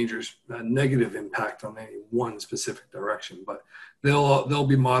a major negative impact on any one specific direction. But they'll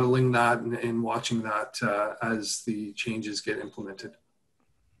be modeling that and watching that as the changes get implemented.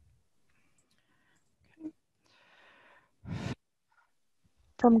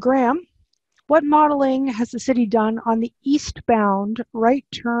 From Graham, what modeling has the city done on the eastbound right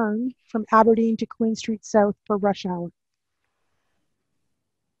turn from Aberdeen to Queen Street South for rush hour?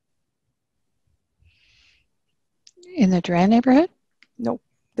 In the Duran neighborhood? Nope.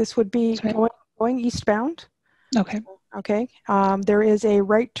 This would be going eastbound. Okay. Okay. There is a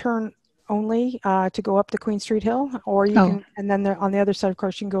right turn only to go up the Queen Street Hill, or you can, and then on the other side, of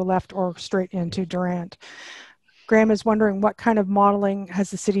course, you can go left or straight into Durant. Graham is wondering what kind of modeling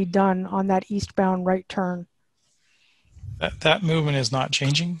has the city done on that eastbound right turn? That movement is not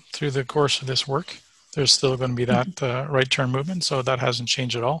changing through the course of this work. There's still going to be that right turn movement, so that hasn't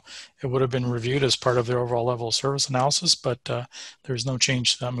changed at all. It would have been reviewed as part of the overall level of service analysis, but there's no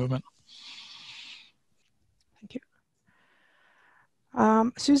change to that movement. Thank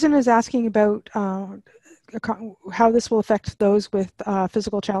you. Susan is asking about how this will affect those with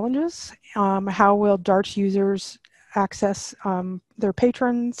physical challenges. How will DARTS users access their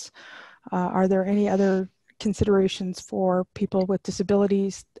patrons? Are there any other considerations for people with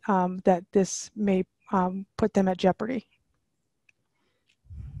disabilities that this may put them at jeopardy?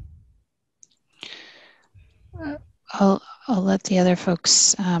 I'll let the other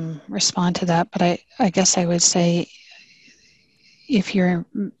folks respond to that, but I guess I would say, if you're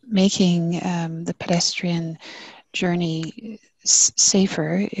making the pedestrian journey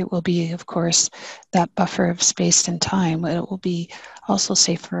safer, it will be, of course, that buffer of space and time. It will be also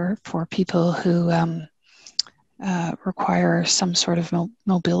safer for people who require some sort of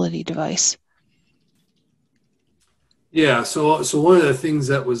mobility device. Yeah, so one of the things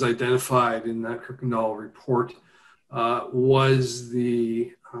that was identified in that Kirkendall report was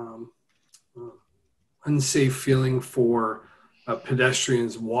the unsafe feeling for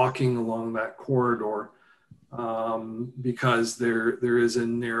pedestrians walking along that corridor because there is a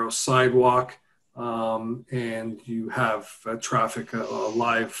narrow sidewalk and you have a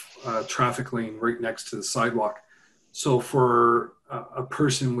live traffic lane right next to the sidewalk. So for a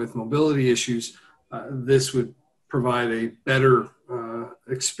person with mobility issues, this would provide a better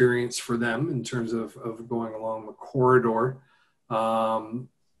experience for them in terms of going along the corridor.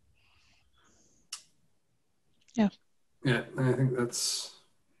 Yeah, I think that's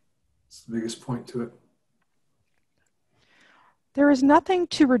the biggest point to it. There is nothing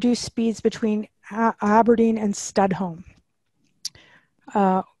to reduce speeds between Aberdeen and Studholme.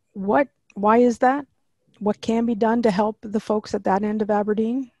 Why is that? What can be done to help the folks at that end of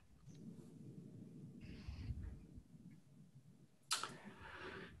Aberdeen?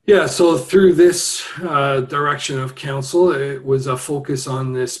 Yeah, so through this direction of council, it was a focus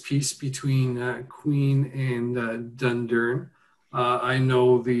on this piece between Queen and Dundurn. I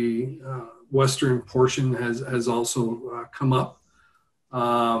know the western portion has also come up,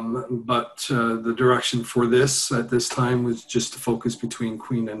 but the direction for this at this time was just to focus between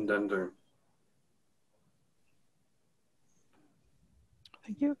Queen and Dundurn.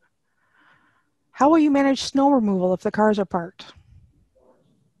 Thank you. How will you manage snow removal if the cars are parked?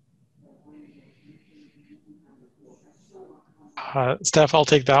 Steph, I'll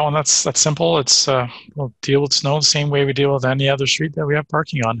take that one. That's simple. It's we'll deal with snow the same way we deal with any other street that we have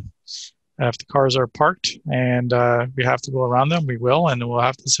parking on. If the cars are parked and we have to go around them, we will, and we'll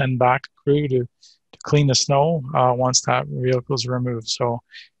have to send back a crew to clean the snow once that vehicle is removed. So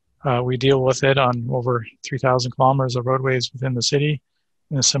we deal with it on over 3,000 kilometers of roadways within the city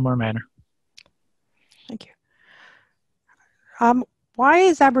in a similar manner. Thank you. Why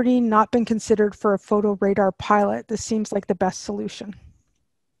has Aberdeen not been considered for a photo radar pilot? This seems like the best solution.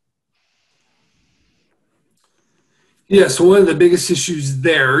 Yeah, so one of the biggest issues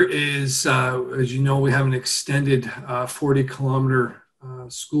there is, as you know, we have an extended 40-kilometer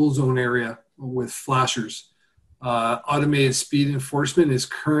school zone area with flashers. Automated speed enforcement is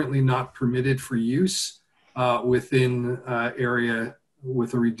currently not permitted for use within area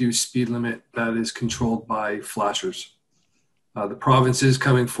with a reduced speed limit that is controlled by flashers. The province is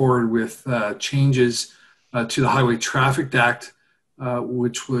coming forward with changes to the Highway Traffic Act,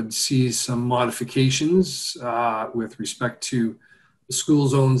 which would see some modifications with respect to the school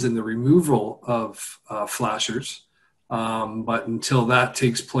zones and the removal of flashers. But until that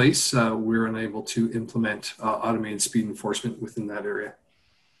takes place, we're unable to implement automated speed enforcement within that area.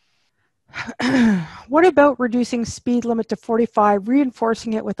 What about reducing speed limit to 45,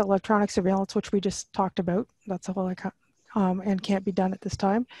 reinforcing it with electronic surveillance, which we just talked about? That's all I got. And can't be done at this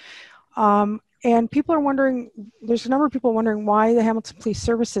time. And people are wondering, there's a number of people wondering why the Hamilton Police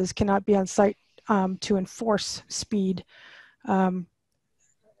Services cannot be on site to enforce speed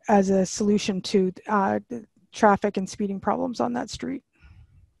as a solution to traffic and speeding problems on that street.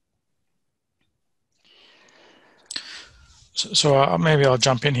 So maybe I'll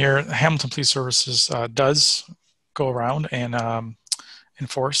jump in here. Hamilton Police Services does go around and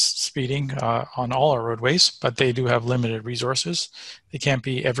enforce speeding on all our roadways, but they do have limited resources. They can't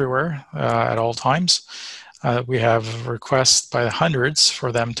be everywhere at all times. We have requests by the hundreds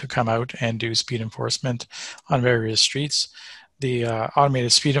for them to come out and do speed enforcement on various streets. The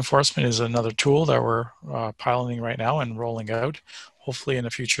automated speed enforcement is another tool that we're piloting right now and rolling out. Hopefully in the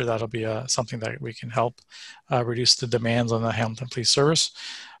future that'll be something that we can help reduce the demands on the Hamilton Police Service.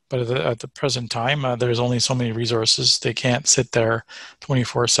 But at the present time, there's only so many resources. They can't sit there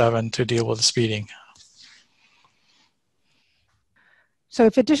 24/7 to deal with the speeding. So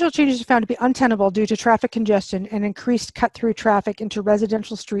if additional changes are found to be untenable due to traffic congestion and increased cut-through traffic into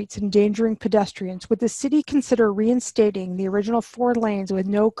residential streets endangering pedestrians, would the city consider reinstating the original 4 lanes with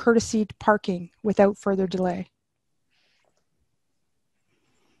no courtesy parking without further delay?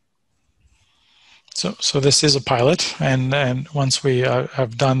 So this is a pilot, and once we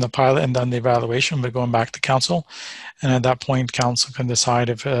have done the pilot and done the evaluation, we're going back to council, and at that point, council can decide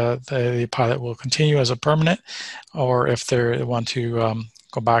if the pilot will continue as a permanent, or if they want to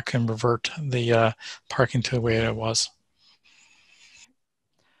go back and revert the parking to the way it was.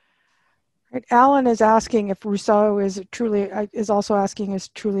 Right. Alan is asking if Rousseau is also asking is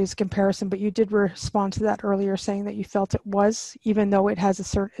truly a comparison, but you did respond to that earlier, saying that you felt it was, even though it has a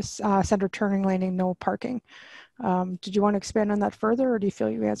certain center turning lane and no parking. Did you want to expand on that further, or do you feel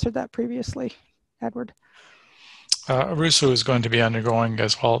you answered that previously, Edward? Rousseau is going to be undergoing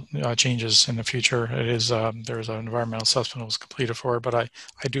as well changes in the future. It is there's an environmental assessment that was completed for it, but I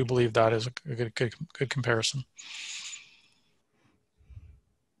do believe that is a good comparison.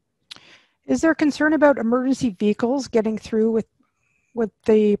 Is there concern about emergency vehicles getting through with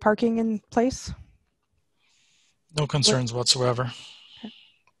the parking in place? No concerns whatsoever.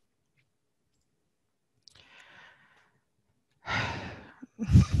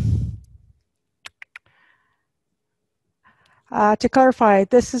 To clarify,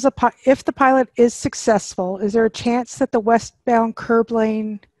 this is if the pilot is successful, is there a chance that the westbound curb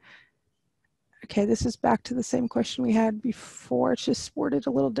lane? Okay, this is back to the same question we had before. It's just worded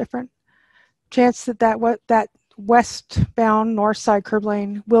a little different. Chance that westbound north side curb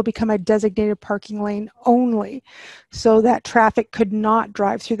lane will become a designated parking lane only, so that traffic could not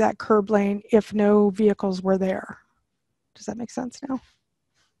drive through that curb lane if no vehicles were there. Does that make sense now?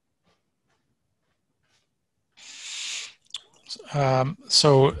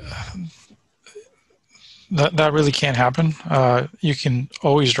 So that really can't happen. You can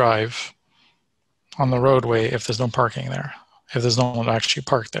always drive on the roadway if there's no parking there. If there's no one actually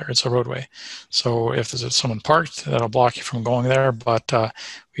parked there, it's a roadway. So if there's someone parked, that'll block you from going there, but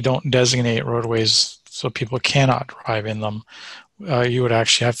we don't designate roadways so people cannot drive in them. You would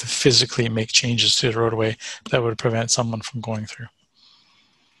actually have to physically make changes to the roadway that would prevent someone from going through.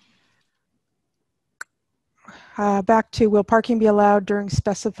 Back to, will parking be allowed during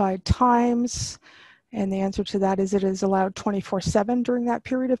specified times? And the answer to that is it is allowed 24/7 during that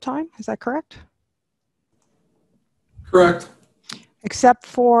period of time. Is that correct? Correct. Except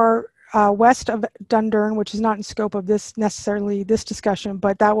for west of Dundurn, which is not in scope of this necessarily this discussion,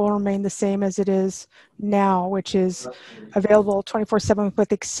 but that will remain the same as it is now, which is available 24/7 with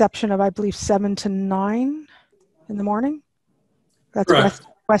the exception of, I believe, 7 to 9 in the morning. That's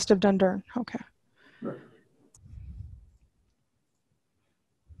west of Dundurn. Okay. Right.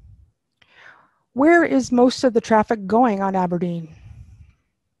 Where is most of the traffic going on Aberdeen?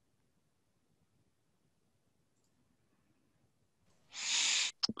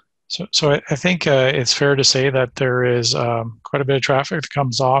 So I think it's fair to say that there is quite a bit of traffic that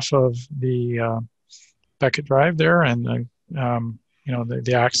comes off of the Beckett Drive there, and you know,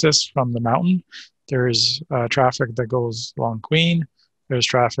 the access from the mountain. There is traffic that goes along Queen. There's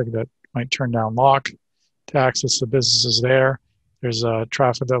traffic that might turn down Lock to access the businesses there. There's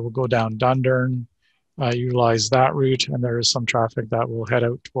traffic that will go down Dundurn, utilize that route, and there is some traffic that will head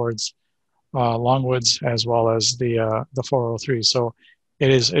out towards Longwoods as well as the 403. So it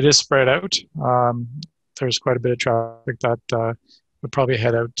is spread out. There's quite a bit of traffic that would probably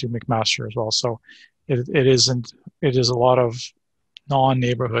head out to McMaster as well. So it is a lot of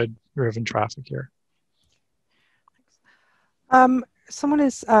non-neighborhood driven traffic here. Someone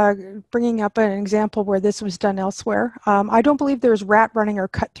is bringing up an example where this was done elsewhere. I don't believe there's rat running or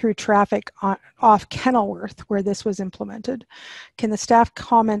cut through traffic off Kenilworth where this was implemented. Can the staff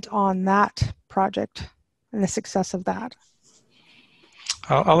comment on that project and the success of that?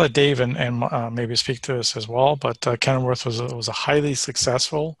 I'll let Dave and maybe speak to this as well, but Kenilworth was a highly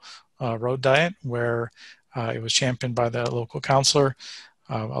successful road diet where it was championed by the local councillor,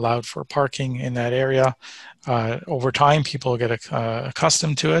 allowed for parking in that area. Over time, people get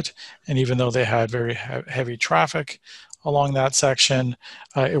accustomed to it, and even though they had very heavy traffic along that section,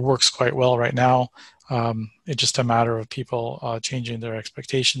 it works quite well right now. It's just a matter of people changing their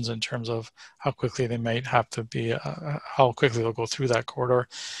expectations in terms of how quickly they might have to be, how quickly they'll go through that corridor.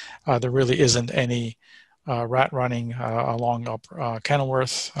 There really isn't any rat running along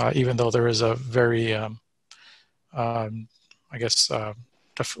Kenilworth, even though there is a very, I guess,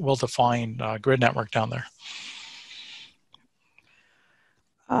 well-defined grid network down there.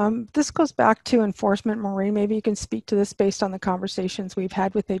 This goes back to enforcement. Maureen, maybe you can speak to this based on the conversations we've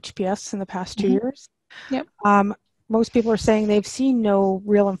had with HPS in the past 2 years. Yep. Most people are saying they've seen no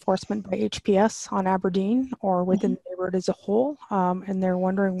real enforcement by HPS on Aberdeen or within the neighborhood as a whole, and they're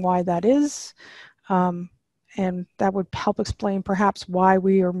wondering why that is. And that would help explain perhaps why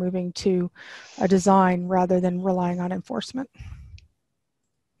we are moving to a design rather than relying on enforcement.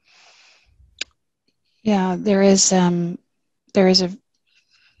 Yeah, there is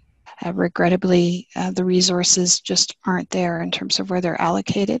regrettably, the resources just aren't there in terms of where they're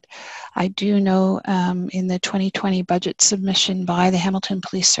allocated. I do know in the 2020 budget submission by the Hamilton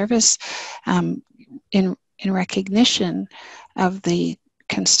Police Service, in recognition of the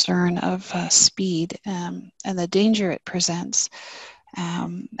concern of speed and the danger it presents,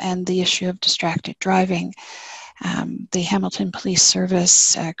 and the issue of distracted driving, the Hamilton Police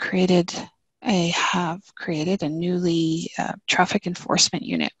Service have created a newly traffic enforcement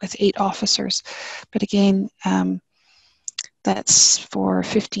unit with 8 officers. But again, that's for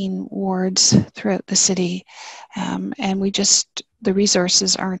 15 wards throughout the city. And the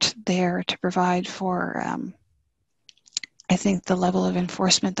resources aren't there to provide for, I think, the level of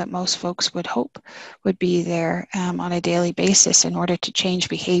enforcement that most folks would hope would be there on a daily basis in order to change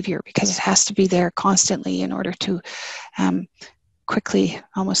behavior, because it has to be there constantly in order to quickly,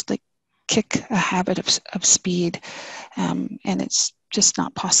 almost like, kick a habit of speed, and it's just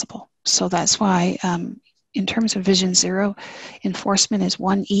not possible. So that's why in terms of Vision Zero, enforcement is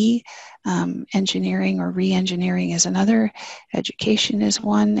one E, engineering or re-engineering is another, education is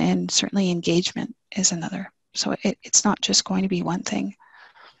one, and certainly engagement is another. So it's not just going to be one thing.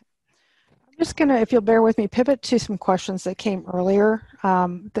 I'm Just gonna, if you'll bear with me, pivot to some questions that came earlier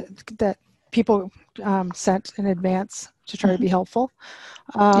that people sent in advance to try to be helpful.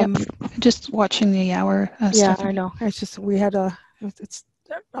 Yep. Just watching the hour. Yeah, Stephanie. I know. It's just it's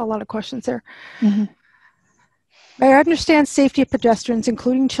a lot of questions there. Mm-hmm. I understand safety of pedestrians,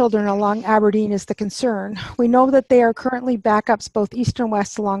 including children, along Aberdeen is the concern. We know that there are currently backups both east and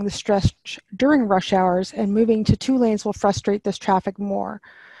west along the stretch during rush hours, and moving to 2 lanes will frustrate this traffic more,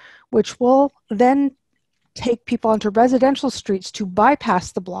 which will then take people onto residential streets to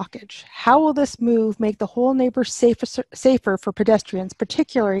bypass the blockage. How will this move make the whole neighborhood safer for pedestrians,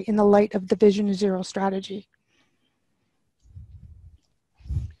 particularly in the light of the Vision Zero strategy?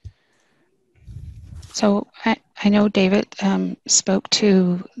 So I know David spoke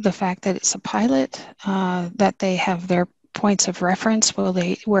to the fact that it's a pilot, that they have their points of reference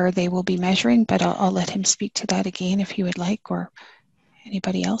where they will be measuring, but I'll let him speak to that again if he would like, or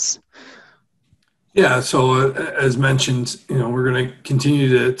anybody else. Yeah, so as mentioned, we're going to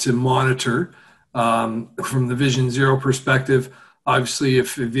continue to monitor from the Vision Zero perspective. Obviously,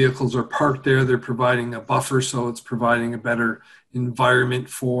 if vehicles are parked there, they're providing a buffer, so it's providing a better environment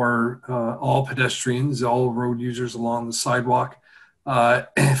for all pedestrians, all road users along the sidewalk.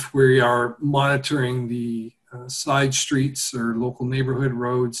 If we are monitoring the side streets or local neighborhood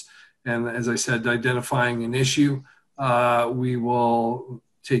roads, and as I said, identifying an issue, we will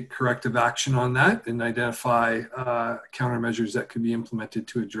take corrective action on that and identify countermeasures that could be implemented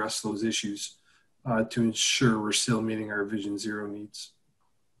to address those issues to ensure we're still meeting our Vision Zero needs.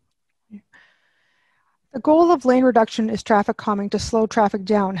 The goal of lane reduction is traffic calming to slow traffic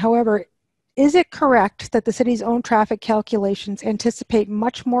down. However, is it correct that the city's own traffic calculations anticipate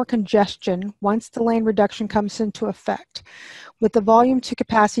much more congestion once the lane reduction comes into effect, with the volume to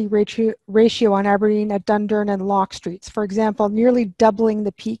capacity ratio on Aberdeen at Dundurn and Lock Streets, for example, nearly doubling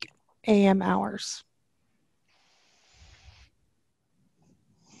the peak AM hours?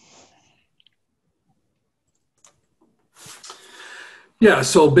 Yeah,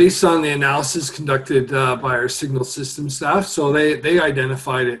 so based on the analysis conducted by our signal system staff, so they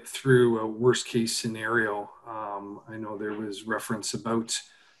identified it through a worst case scenario. I know there was reference about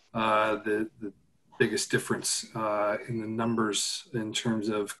the biggest difference in the numbers in terms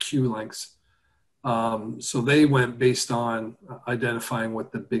of queue lengths. So they went based on identifying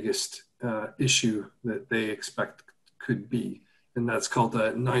what the biggest issue that they expect could be, and that's called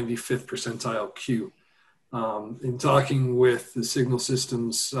the 95th percentile queue. In talking with the signal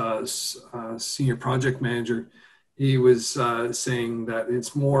systems senior project manager, he was saying that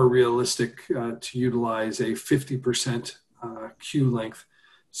it's more realistic to utilize a 50% queue length.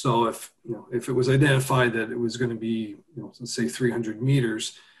 So if it was identified that it was going to be, let's say 300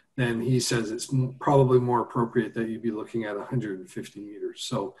 meters, then he says it's probably more appropriate that you'd be looking at 150 meters.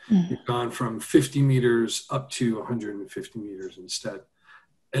 So you've gone from 50 meters up to 150 meters instead.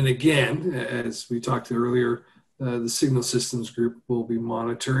 And again, as we talked earlier, the signal systems group will be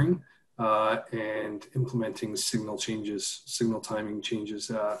monitoring and implementing signal timing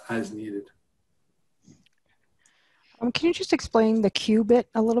changes as needed. Can you just explain the queue bit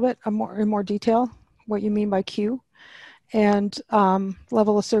a little bit in more detail, what you mean by queue? And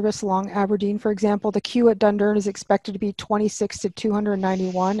level of service along Aberdeen, for example, the queue at Dundurn is expected to be 26 to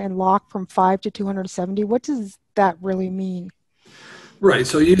 291 and Lock from 5 to 270. What does that really mean? Right,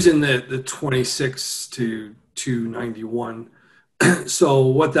 so using the 26 to 291, so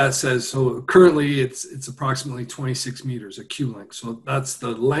what that says, so currently it's approximately 26 meters, a queue length. So that's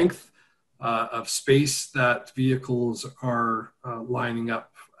the length of space that vehicles are lining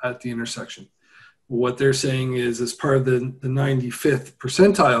up at the intersection. What they're saying is, as part of the 95th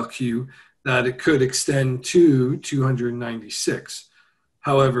percentile queue, that it could extend to 296.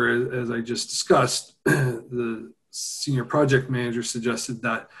 However, as I just discussed, the senior project manager suggested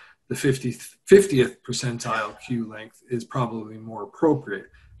that the 50th percentile queue length is probably more appropriate.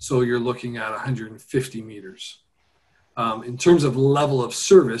 So you're looking at 150 meters. In terms of level of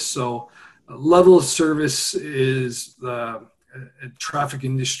service, so level of service is a traffic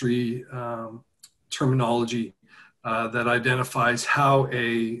industry terminology that identifies how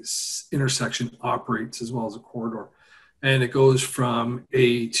a intersection operates as well as a corridor. And it goes from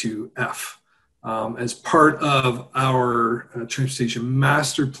A to F. As part of our transportation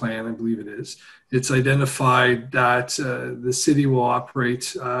master plan, I believe it is, it's identified that the city will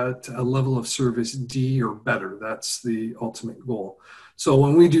operate at a level of service D or better. That's the ultimate goal. So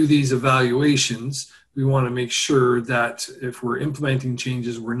when we do these evaluations, we want to make sure that if we're implementing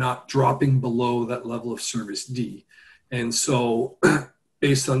changes, we're not dropping below that level of service D. And so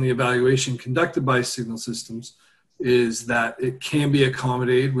based on the evaluation conducted by Signal Systems, is that it can be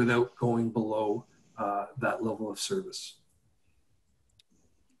accommodated without going below that level of service.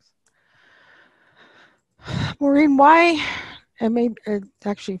 Maureen, why, and maybe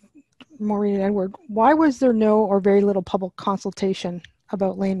actually Maureen and Edward, why was there no or very little public consultation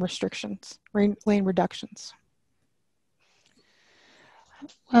about lane restrictions, lane reductions?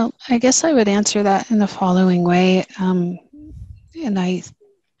 Well, I guess I would answer that in the following way.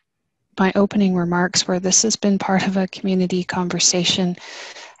 My opening remarks were this has been part of a community conversation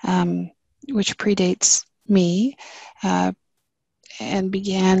which predates me and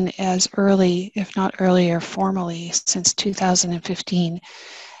began as early, if not earlier, formally since 2015.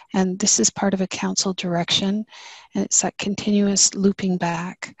 And this is part of a council direction, and it's that continuous looping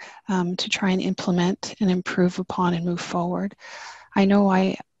back to try and implement and improve upon and move forward. I know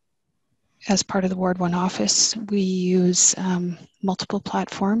as part of the Ward 1 office, we use multiple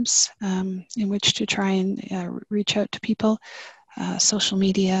platforms in which to try and reach out to people, social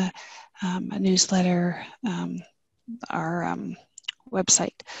media, a newsletter, our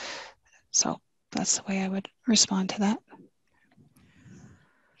website. So that's the way I would respond to that.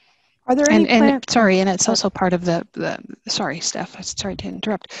 Are there any and it's also part of sorry, Steph, sorry to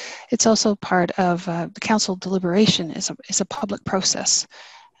interrupt. It's also part of the council deliberation is a public process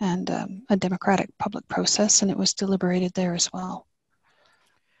and a democratic public process, and it was deliberated there as well.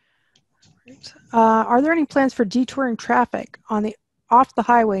 Are there any plans for detouring traffic off the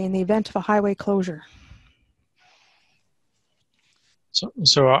highway in the event of a highway closure? So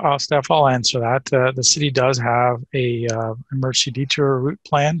Steph, I'll answer that. The city does have a emergency detour route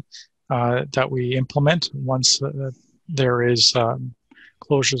plan that we implement once there is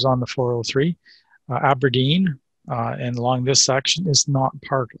closures on the 403. Aberdeen and along this section is not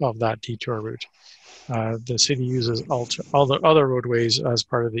part of that detour route. The city uses all the other roadways as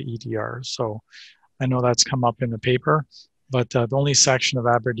part of the EDR. So I know that's come up in the paper, but the only section of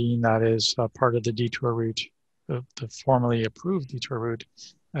Aberdeen that is part of the detour route, the formally approved detour route,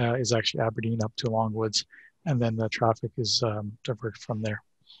 is actually Aberdeen up to Longwoods, and then the traffic is diverted from there.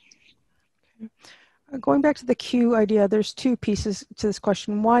 Going back to the queue idea, there's two pieces to this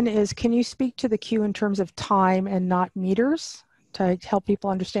question. One is, can you speak to the queue in terms of time and not meters to help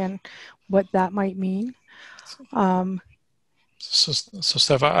people understand what that might mean? So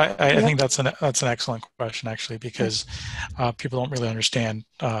Steph, I think that's an excellent question, actually, because people don't really understand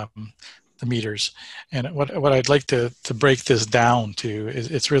the meters. And what I'd like to break this down to is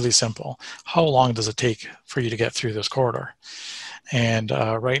it's really simple. How long does it take for you to get through this corridor? And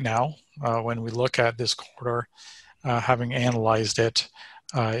right now, when we look at this corridor, having analyzed it,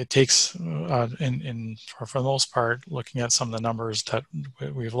 it takes, for the most part, looking at some of the numbers that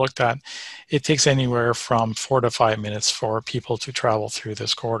we've looked at, it takes anywhere from 4 to 5 minutes for people to travel through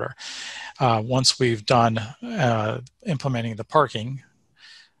this corridor. Once we've done implementing the parking,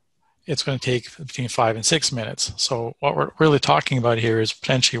 it's going to take between 5 and 6 minutes. So what we're really talking about here is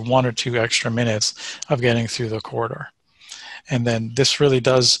potentially 1 or 2 extra minutes of getting through the corridor. And then this really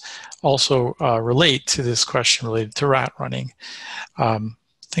does also relate to this question related to rat running.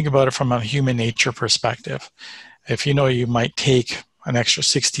 Think about it from a human nature perspective. If you know you might take an extra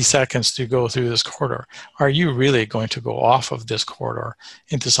 60 seconds to go through this corridor, are you really going to go off of this corridor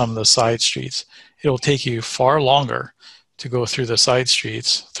into some of the side streets? It will take you far longer to go through the side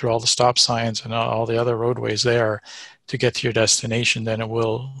streets, through all the stop signs and all the other roadways there to get to your destination than it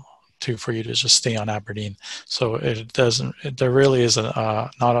will for you to just stay on Aberdeen. So there really is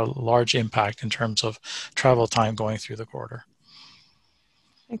not a large impact in terms of travel time going through the corridor.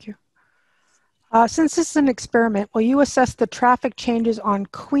 Thank you. Since this is an experiment, will you assess the traffic changes on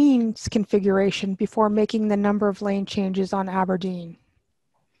Queen's configuration before making the number of lane changes on Aberdeen?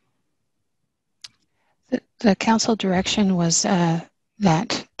 The council direction was that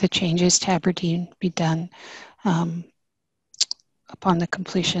the changes to Aberdeen be done upon the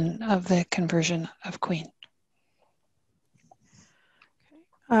completion of the conversion of Queen.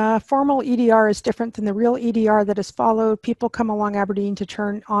 Formal EDR is different than the real EDR that is followed. People come along Aberdeen to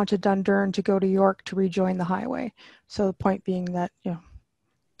turn onto Dundurn to go to York to rejoin the highway. So the point being that, you know,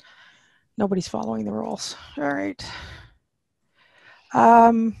 nobody's following the rules. All right.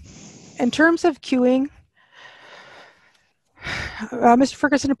 In terms of queuing, Mr.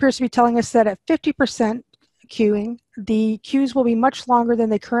 Ferguson appears to be telling us that at 50% queuing, the queues will be much longer than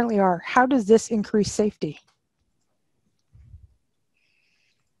they currently are. How does this increase safety?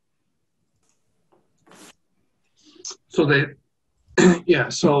 So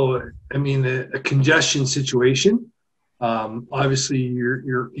I mean, a congestion situation, obviously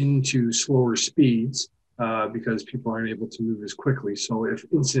you're into slower speeds because people aren't able to move as quickly. So if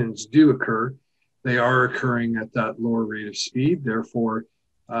incidents do occur, they are occurring at that lower rate of speed. Therefore,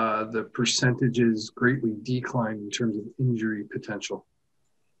 the percentages greatly decline in terms of injury potential.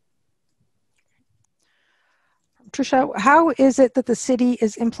 Tricia, how is it that the city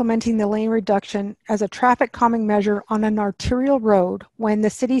is implementing the lane reduction as a traffic calming measure on an arterial road when the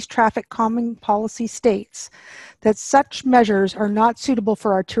city's traffic calming policy states that such measures are not suitable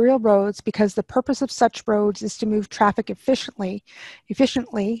for arterial roads because the purpose of such roads is to move traffic efficiently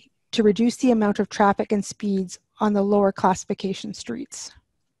to reduce the amount of traffic and speeds on the lower classification streets?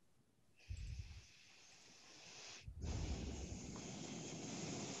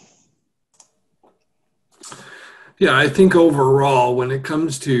 Yeah, I think overall, when it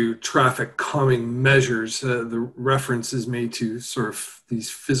comes to traffic calming measures, the reference is made to sort of these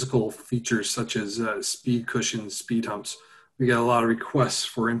physical features such as speed cushions, speed humps. We get a lot of requests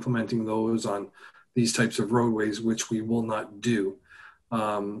for implementing those on these types of roadways, which we will not do.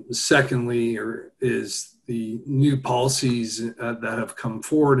 Secondly, is the new policies that have come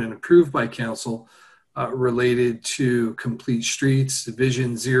forward and approved by council related to complete streets,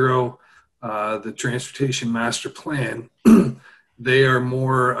 Vision Zero, the Transportation Master Plan. They are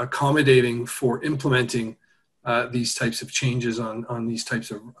more accommodating for implementing these types of changes on these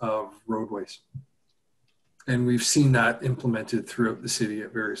types of roadways. And we've seen that implemented throughout the city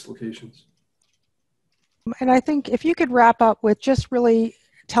at various locations. And I think if you could wrap up with just really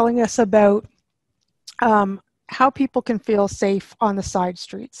telling us about how people can feel safe on the side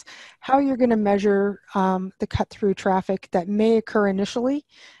streets, how you're going to measure the cut-through traffic that may occur initially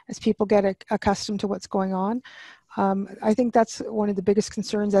as people get accustomed to what's going on. I think that's one of the biggest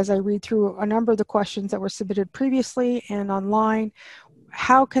concerns as I read through a number of the questions that were submitted previously and online.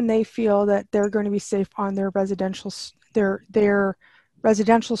 How can they feel that they're going to be safe on their residential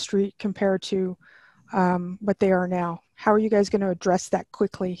street compared to what they are now? How are you guys going to address that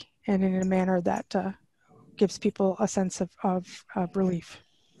quickly and in a manner that gives people a sense of relief?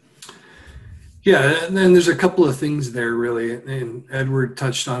 Yeah, and then there's a couple of things there really, and Edward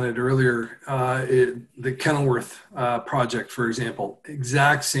touched on it earlier. The Kenilworth project, for example,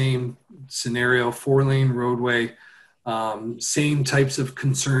 exact same scenario, 4-lane roadway, same types of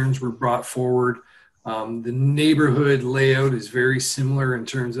concerns were brought forward. The neighborhood layout is very similar in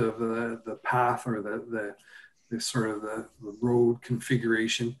terms of the path or the sort of the road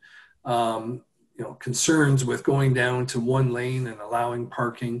configuration. Concerns with going down to 1 lane and allowing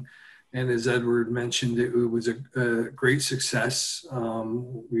parking. And as Edward mentioned, it was a great success.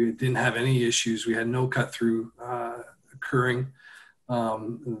 We didn't have any issues. We had no cut through occurring.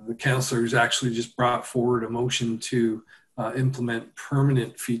 The councillors actually just brought forward a motion to implement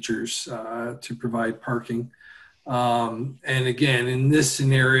permanent features to provide parking. And again, in this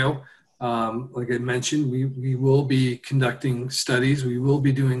scenario, like I mentioned, we will be conducting studies. We will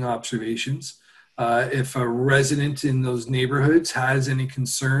be doing observations. If a resident in those neighborhoods has any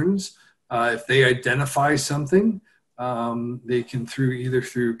concerns, if they identify something, they can either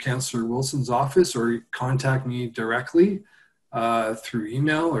through Councillor Wilson's office or contact me directly through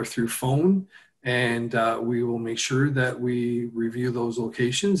email or through phone, and we will make sure that we review those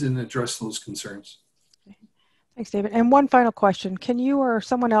locations and address those concerns. Thanks, David. And one final question. Can you or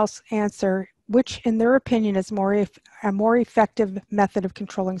someone else answer which, in their opinion, is a more effective method of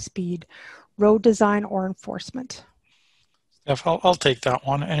controlling speed, road design or enforcement? Steph, I'll take that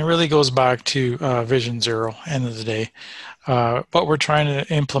one. And it really goes back to Vision Zero, end of the day. What we're trying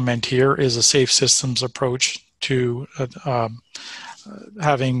to implement here is a safe systems approach to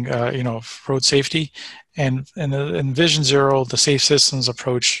having road safety. And in Vision Zero, the safe systems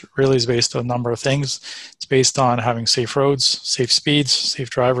approach really is based on a number of things. It's based on having safe roads, safe speeds, safe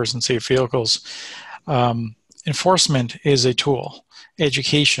drivers, and safe vehicles. Enforcement is a tool.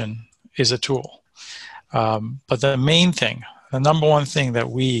 Education is a tool. But the main thing, the number one thing that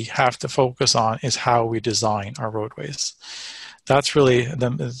we have to focus on is how we design our roadways. That's really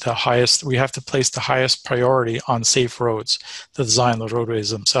the highest, we have to place the highest priority on safe roads to design the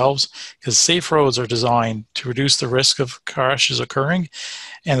roadways themselves, because safe roads are designed to reduce the risk of crashes occurring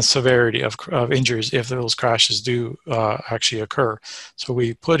and the severity of injuries if those crashes do actually occur. So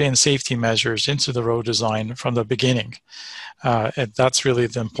we put in safety measures into the road design from the beginning. And that's really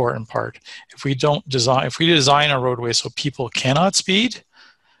the important part. If we design a roadway so people cannot speed,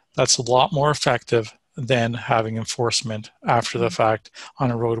 that's a lot more effective than having enforcement after the fact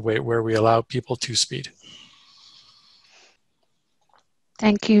on a roadway where we allow people to speed.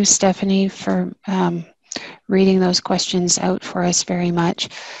 Thank you, Stephanie, for reading those questions out for us very much.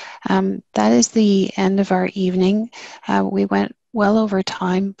 That is the end of our evening. We went well over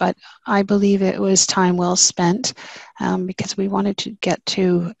time, but I believe it was time well spent because we wanted to get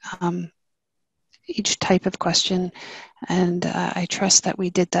to each type of question, and I trust that we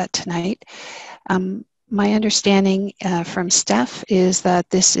did that tonight. My understanding from Steph is that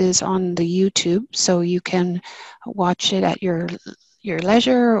this is on the YouTube, so you can watch it at your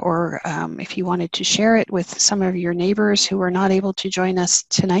leisure, or if you wanted to share it with some of your neighbors who are not able to join us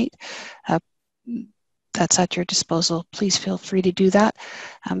tonight, that's at your disposal. Please feel free to do that.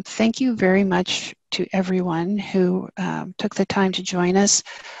 Thank you very much to everyone who took the time to join us.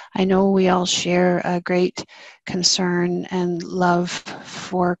 I know we all share a great concern and love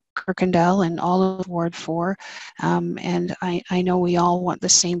for Kirkendall and all of Ward 4. And I know we all want the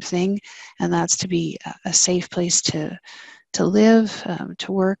same thing, and that's to be a safe place to live,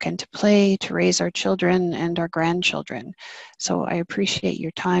 to work, and to play, to raise our children and our grandchildren. So I appreciate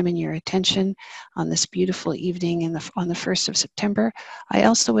your time and your attention on this beautiful evening on the 1st of September. I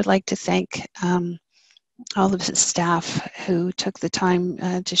also would like to thank all of the staff who took the time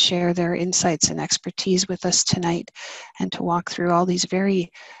to share their insights and expertise with us tonight, and to walk through all these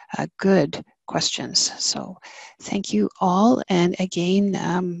very good questions. So thank you all, and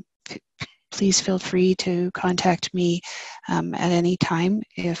again, please feel free to contact me at any time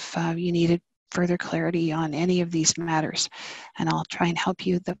if you needed further clarity on any of these matters, and I'll try and help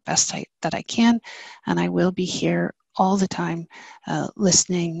you the best that I can, and I will be here all the time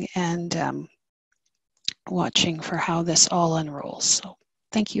listening and watching for how this all unrolls. So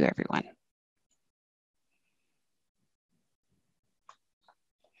thank you, everyone.